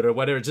Fenibut or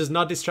whatever, just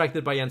not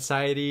distracted by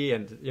anxiety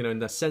and in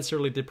a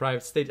sensorily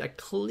deprived state, a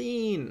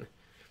clean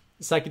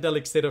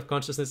psychedelic state of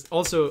consciousness,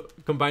 also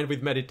combined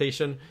with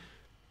meditation,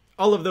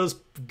 all of those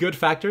good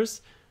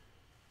factors,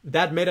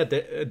 that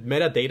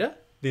metadata,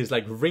 these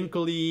like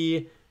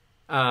wrinkly,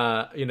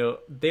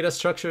 data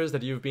structures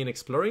that you've been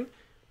exploring,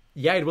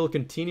 it will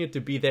continue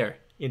to be there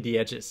in the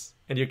edges,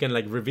 and you can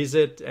like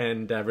revisit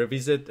and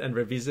revisit and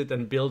revisit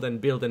and build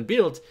and build and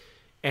build,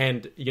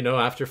 and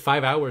after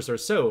 5 hours or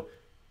so,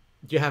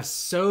 you have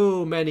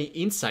so many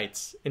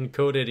insights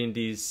encoded in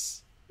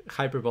this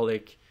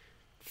hyperbolic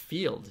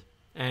field.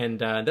 And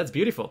that's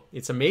beautiful.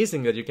 It's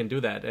amazing that you can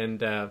do that,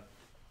 and I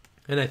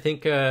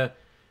think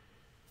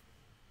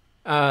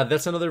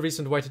that's another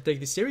reason why to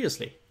take this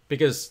seriously,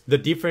 because the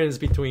difference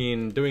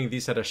between doing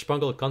this at a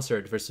Spangle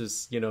concert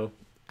versus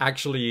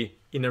actually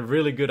in a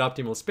really good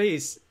optimal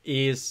space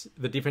is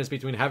the difference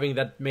between having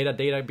that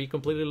metadata be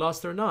completely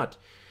lost or not.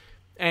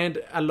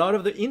 And a lot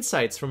of the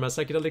insights from a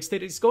psychedelic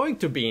state is going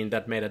to be in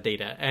that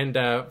metadata, and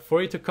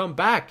for it to come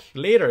back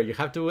later, you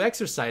have to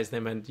exercise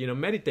them and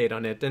meditate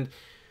on it. And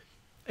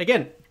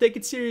again, take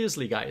it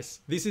seriously,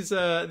 guys. This is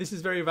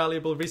very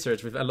valuable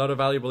research with a lot of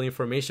valuable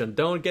information.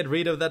 Don't get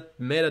rid of that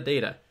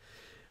metadata.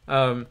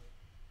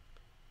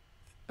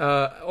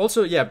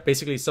 Also,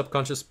 basically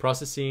subconscious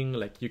processing.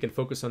 Like you can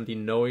focus on the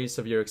noise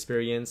of your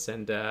experience,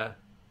 and that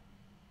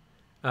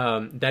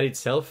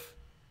itself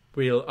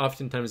will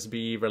oftentimes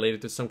be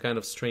related to some kind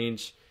of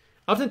strange.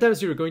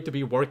 Oftentimes, you're going to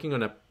be working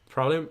on a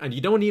problem, and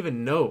you don't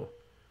even know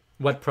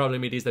what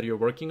problem it is that you're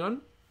working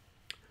on,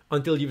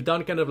 until you've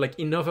done kind of like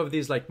enough of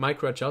these like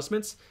micro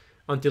adjustments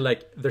until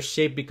like the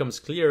shape becomes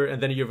clear, and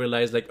then you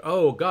realize like,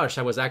 oh gosh,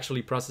 I was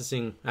actually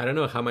processing, I don't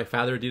know, how my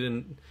father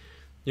didn't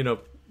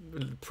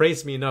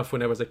praise me enough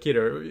when I was a kid,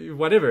 or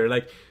whatever,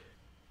 like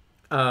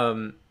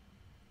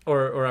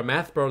or a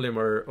math problem,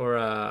 or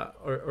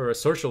a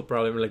social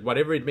problem, like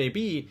whatever it may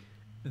be.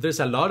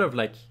 There's a lot of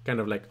like kind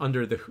of like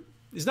under the,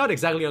 it's not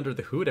exactly under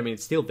the hood, I mean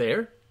it's still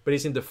there, but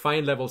it's in the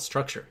fine level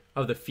structure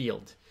of the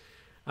field,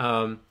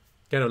 kind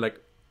of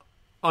like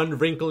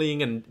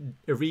unwrinkling and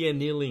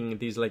re-annealing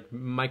these like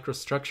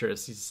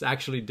microstructures. It's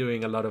actually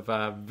doing a lot of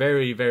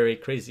very, very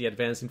crazy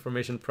advanced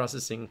information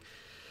processing.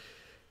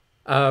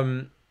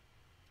 And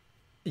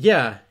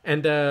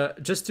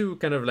just to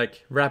kind of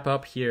like wrap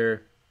up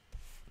here,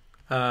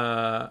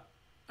 I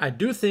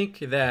do think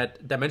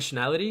that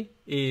dimensionality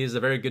is a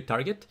very good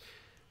target.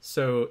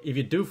 So if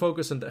you do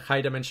focus on the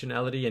high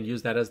dimensionality and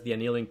use that as the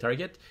annealing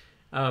target,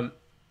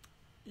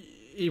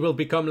 it will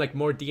become like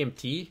more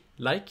DMT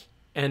like.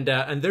 And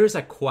there is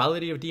a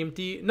quality of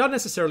DMT, not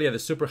necessarily at the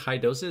super high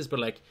doses, but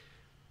like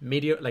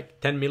medium, like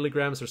 10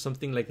 milligrams or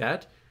something like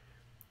that,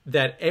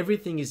 that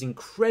everything is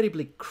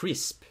incredibly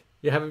crisp.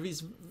 You have this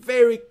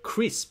very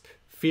crisp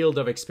field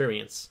of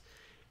experience.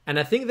 And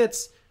I think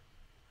it's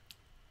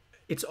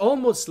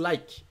almost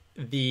like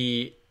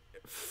the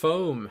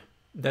foam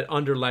that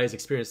underlies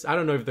experience. I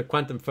don't know if the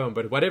quantum foam,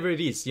 but whatever it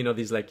is,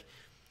 these like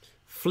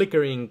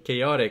flickering,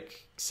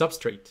 chaotic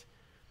substrate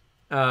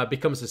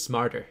becomes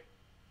smarter.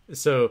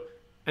 So,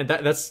 and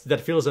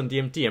that feels on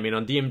DMT. I mean,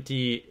 on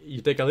DMT, you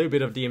take a little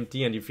bit of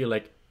DMT and you feel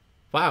like,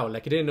 wow,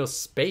 like I didn't know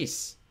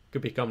space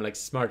could become like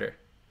smarter.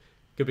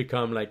 Could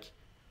become like,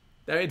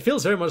 it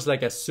feels very much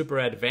like a super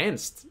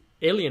advanced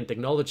alien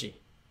technology.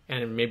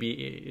 And maybe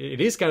it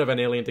is kind of an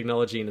alien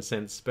technology in a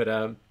sense,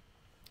 but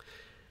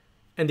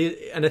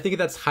and I think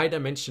that's high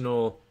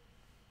dimensional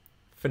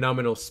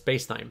phenomenal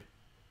space-time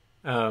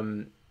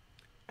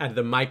at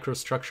the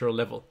microstructural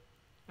level,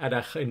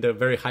 in the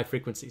very high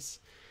frequencies.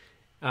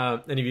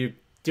 And if you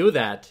do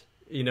that,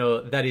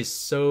 that is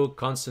so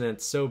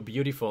consonant, so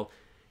beautiful,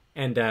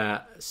 and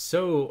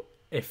so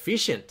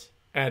efficient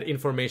at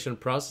information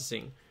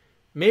processing.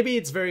 Maybe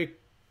it's very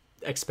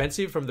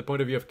expensive from the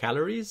point of view of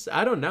calories.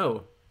 I don't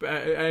know.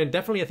 And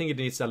definitely I think it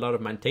needs a lot of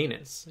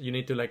maintenance. You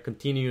need to like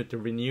continue to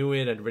renew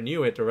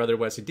it, or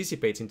otherwise it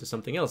dissipates into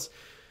something else.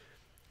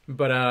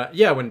 But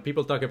yeah, when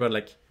people talk about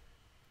like,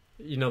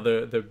 you know,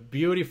 the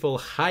beautiful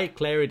high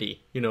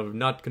clarity, you know,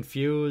 not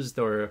confused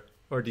or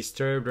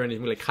disturbed or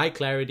anything, like high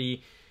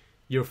clarity,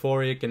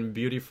 euphoric and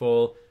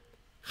beautiful,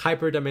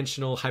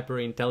 hyperdimensional, hyper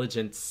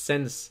intelligent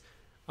sense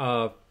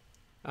of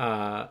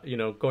you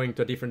know, going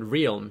to a different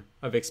realm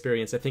of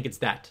experience. I think it's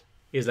that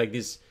is like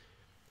this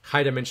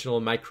high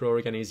dimensional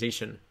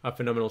microorganization of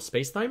phenomenal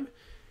space-time,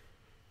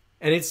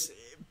 and it's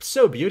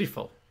so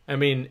beautiful. I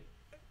mean,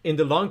 in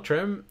the long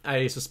term,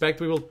 I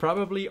suspect we will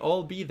probably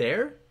all be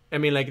there. I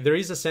mean, like, there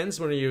is a sense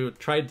when you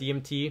try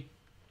DMT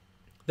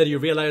that you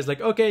realize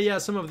like, okay, yeah,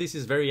 some of this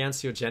is very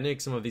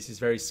anxiogenic, some of this is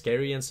very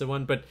scary and so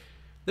on, but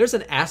there's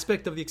an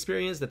aspect of the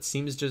experience that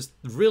seems just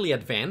really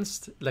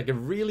advanced, like a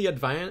really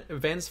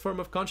advanced form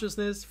of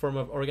consciousness, form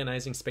of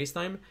organizing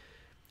space-time,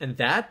 and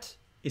that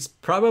is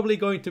probably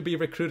going to be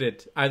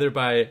recruited either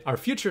by our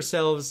future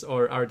selves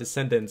or our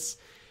descendants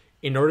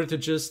in order to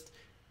just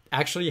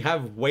actually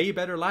have way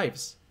better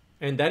lives.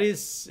 And that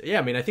is, yeah,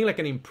 I mean, I think like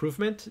an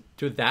improvement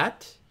to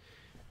that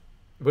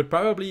would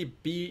probably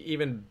be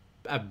even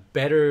a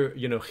better,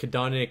 you know,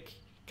 hedonic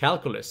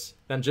calculus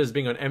than just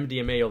being on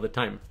MDMA all the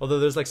time. Although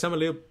there's like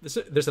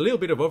there's a little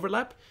bit of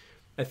overlap.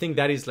 I think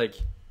that is like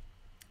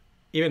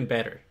even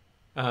better.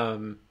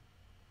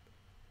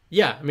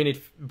 Yeah, I mean,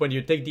 when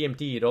you take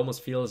DMT, it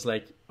almost feels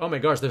like, oh my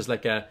gosh, there's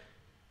like a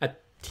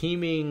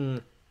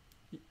teeming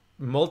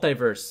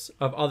multiverse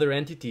of other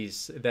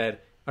entities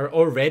that are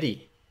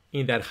already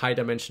in that high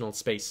dimensional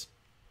space.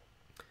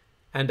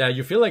 And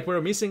you feel like we're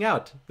missing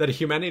out, that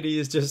humanity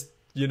is just,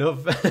 you know,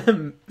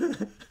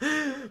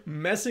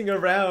 messing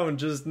around,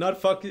 just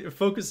not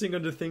focusing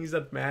on the things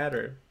that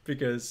matter,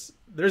 because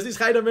there's this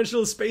high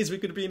dimensional space we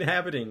could be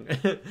inhabiting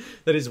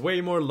that is way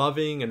more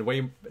loving and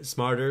way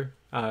smarter,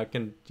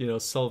 can, you know,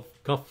 solve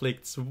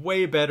conflicts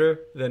way better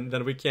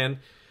than we can.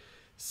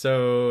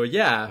 So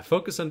yeah,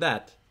 focus on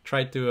that.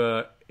 Try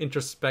to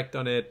introspect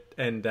on it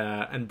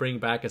and bring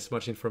back as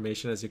much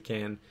information as you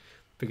can,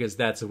 because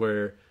that's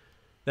where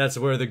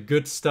the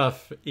good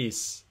stuff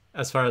is,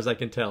 as far as I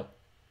can tell.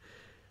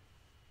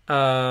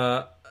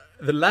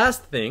 The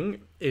last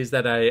thing is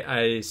that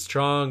I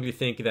strongly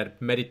think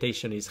that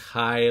meditation is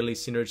highly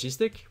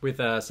synergistic with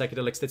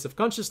psychedelic states of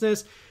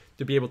consciousness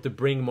to be able to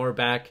bring more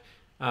back.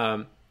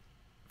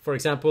 For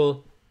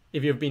example,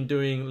 if you've been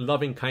doing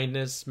loving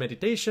kindness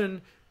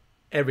meditation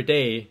every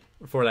day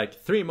for like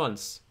 3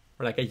 months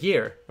or like a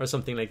year or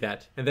something like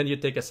that, and then you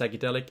take a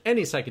psychedelic,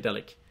 any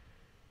psychedelic,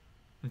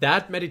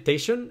 that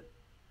meditation,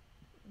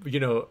 you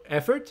know,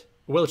 effort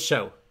will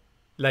show.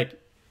 Like,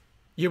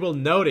 you will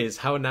notice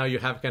how now you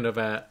have kind of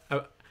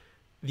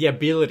the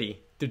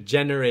ability to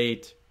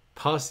generate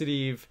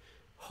positive,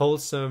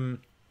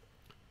 wholesome,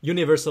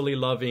 universally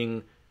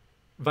loving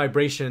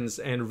vibrations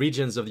and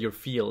regions of your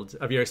field,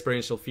 of your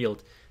experiential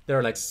field, that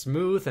are like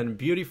smooth and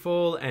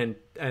beautiful and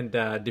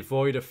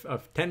devoid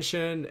of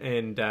tension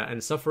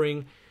and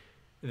suffering,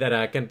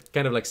 that can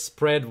kind of like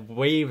spread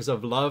waves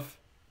of love.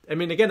 I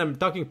mean, again, I'm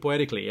talking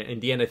poetically. In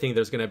the end, I think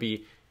there's going to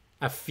be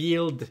a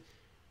field,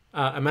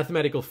 a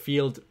mathematical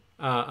field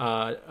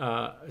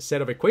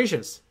set of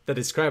equations that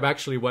describe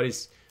actually what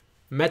is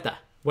metta,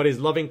 what is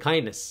loving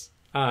kindness,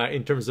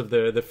 in terms of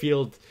the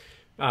field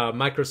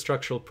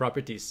microstructural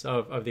properties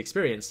of the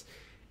experience.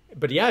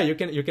 But yeah, you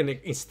can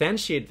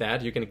instantiate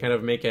that. You can kind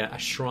of make a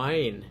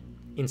shrine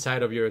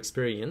inside of your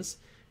experience,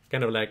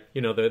 kind of like,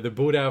 you know, the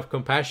Buddha of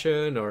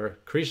compassion, or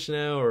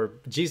Krishna, or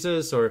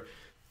Jesus, or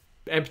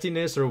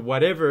emptiness, or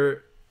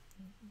whatever,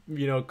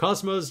 you know,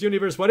 cosmos,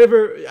 universe,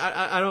 whatever.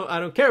 I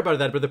don't care about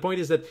that. But the point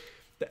is that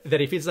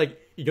if it's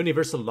like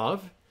universal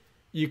love,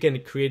 you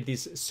can create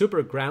this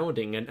super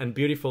grounding and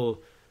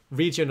beautiful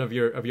region of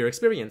your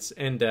experience,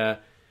 and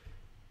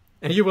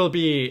you will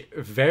be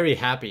very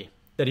happy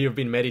that you've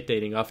been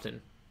meditating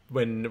often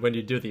when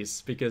you do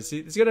this, because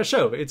it's gonna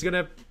show. It's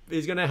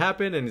gonna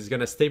happen, and it's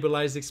gonna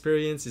stabilize the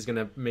experience. It's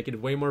gonna make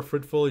it way more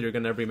fruitful. You're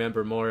gonna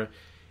remember more.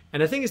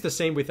 And I think it's the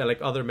same with like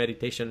other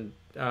meditation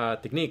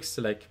techniques.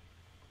 Like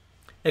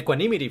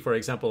equanimity, for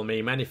example,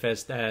 may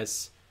manifest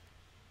as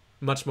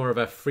much more of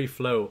a free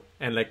flow.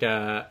 And like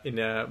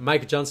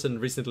Mike Johnson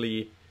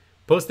recently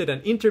posted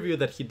an interview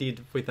that he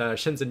did with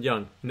Shenzhen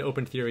Yang in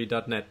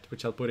opentheory.net,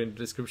 which I'll put in the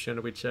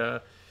description, which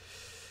talks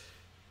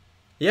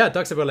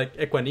about like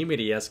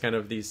equanimity as kind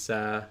of this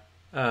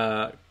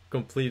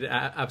complete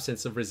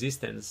absence of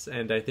resistance.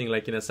 And I think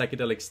like in a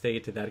psychedelic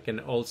state, that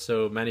can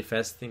also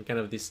manifest in kind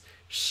of this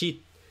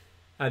sheet,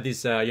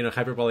 this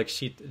hyperbolic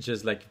sheet,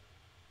 just like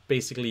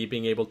basically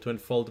being able to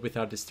unfold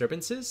without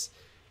disturbances.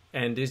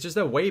 And it's just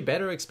a way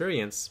better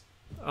experience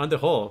on the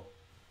whole.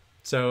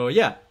 So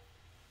yeah,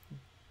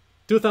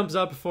 2 thumbs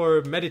up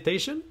for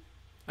meditation.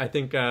 I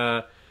think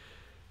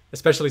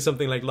especially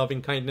something like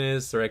loving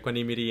kindness or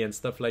equanimity and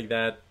stuff like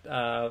that,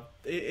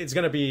 it's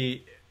going to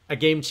be a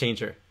game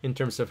changer in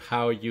terms of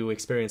how you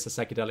experience a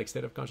psychedelic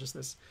state of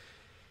consciousness.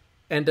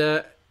 And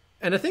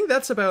I think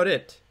that's about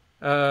it.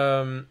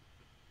 Um,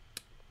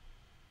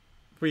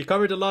 we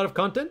covered a lot of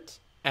content,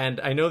 and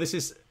I know this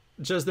is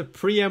just the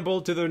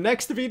preamble to the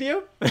next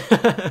video,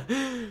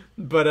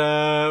 but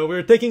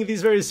we're taking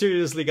these very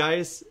seriously,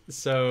 guys.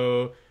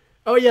 So,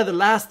 oh yeah, the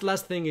last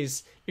thing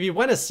is, if you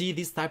want to see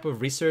this type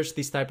of research,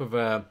 this type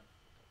of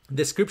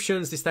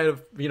descriptions, this type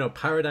of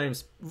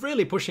paradigms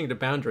really pushing the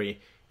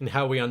boundary in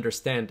how we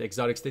understand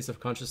exotic states of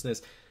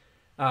consciousness,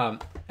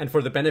 and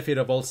for the benefit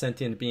of all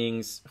sentient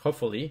beings,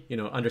 hopefully,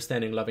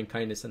 understanding loving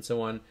kindness and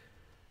so on.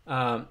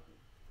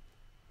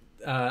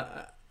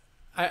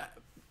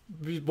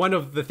 One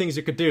of the things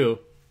you could do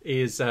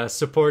is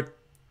support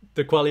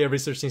the Qualia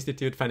Research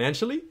Institute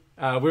financially.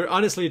 We're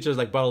honestly just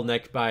like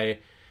bottlenecked by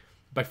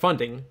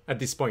funding at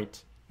this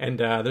point, and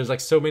there's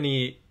like so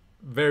many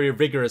very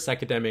rigorous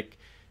academic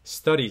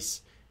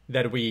studies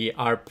that we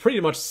are pretty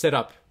much set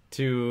up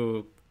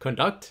to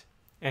conduct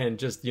and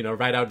just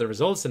write out the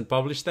results and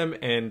publish them,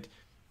 and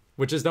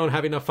we just don't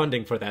have enough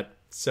funding for that.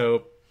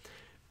 So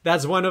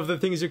that's one of the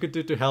things you could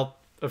do to help.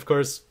 Of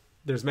course,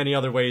 there's many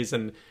other ways,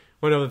 and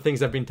one of the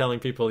things I've been telling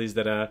people is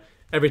that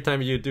every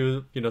time you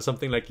do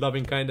something like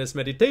loving kindness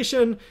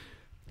meditation,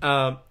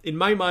 in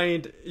my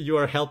mind you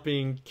are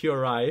helping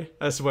QRI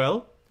as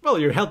well. Well,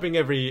 you're helping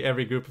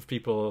every group of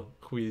people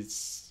who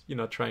is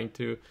trying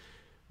to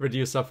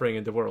reduce suffering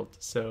in the world.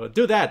 So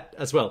do that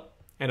as well.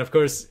 And of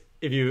course,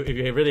 if you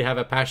really have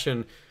a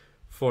passion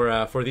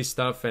for this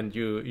stuff, and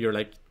you're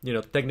like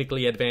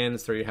technically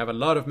advanced, or you have a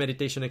lot of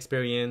meditation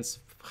experience,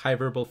 high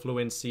verbal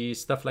fluency,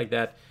 stuff like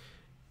that,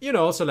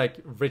 also like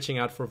reaching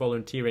out for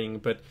volunteering.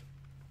 But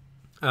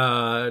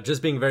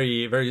just being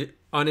very, very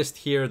honest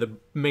here, the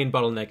main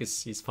bottleneck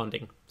is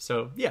funding.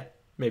 So yeah,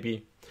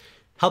 maybe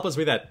help us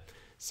with that.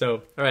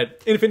 So all right,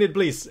 infinite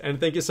bliss, and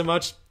thank you so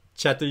much.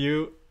 Chat to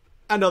you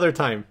another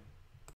time.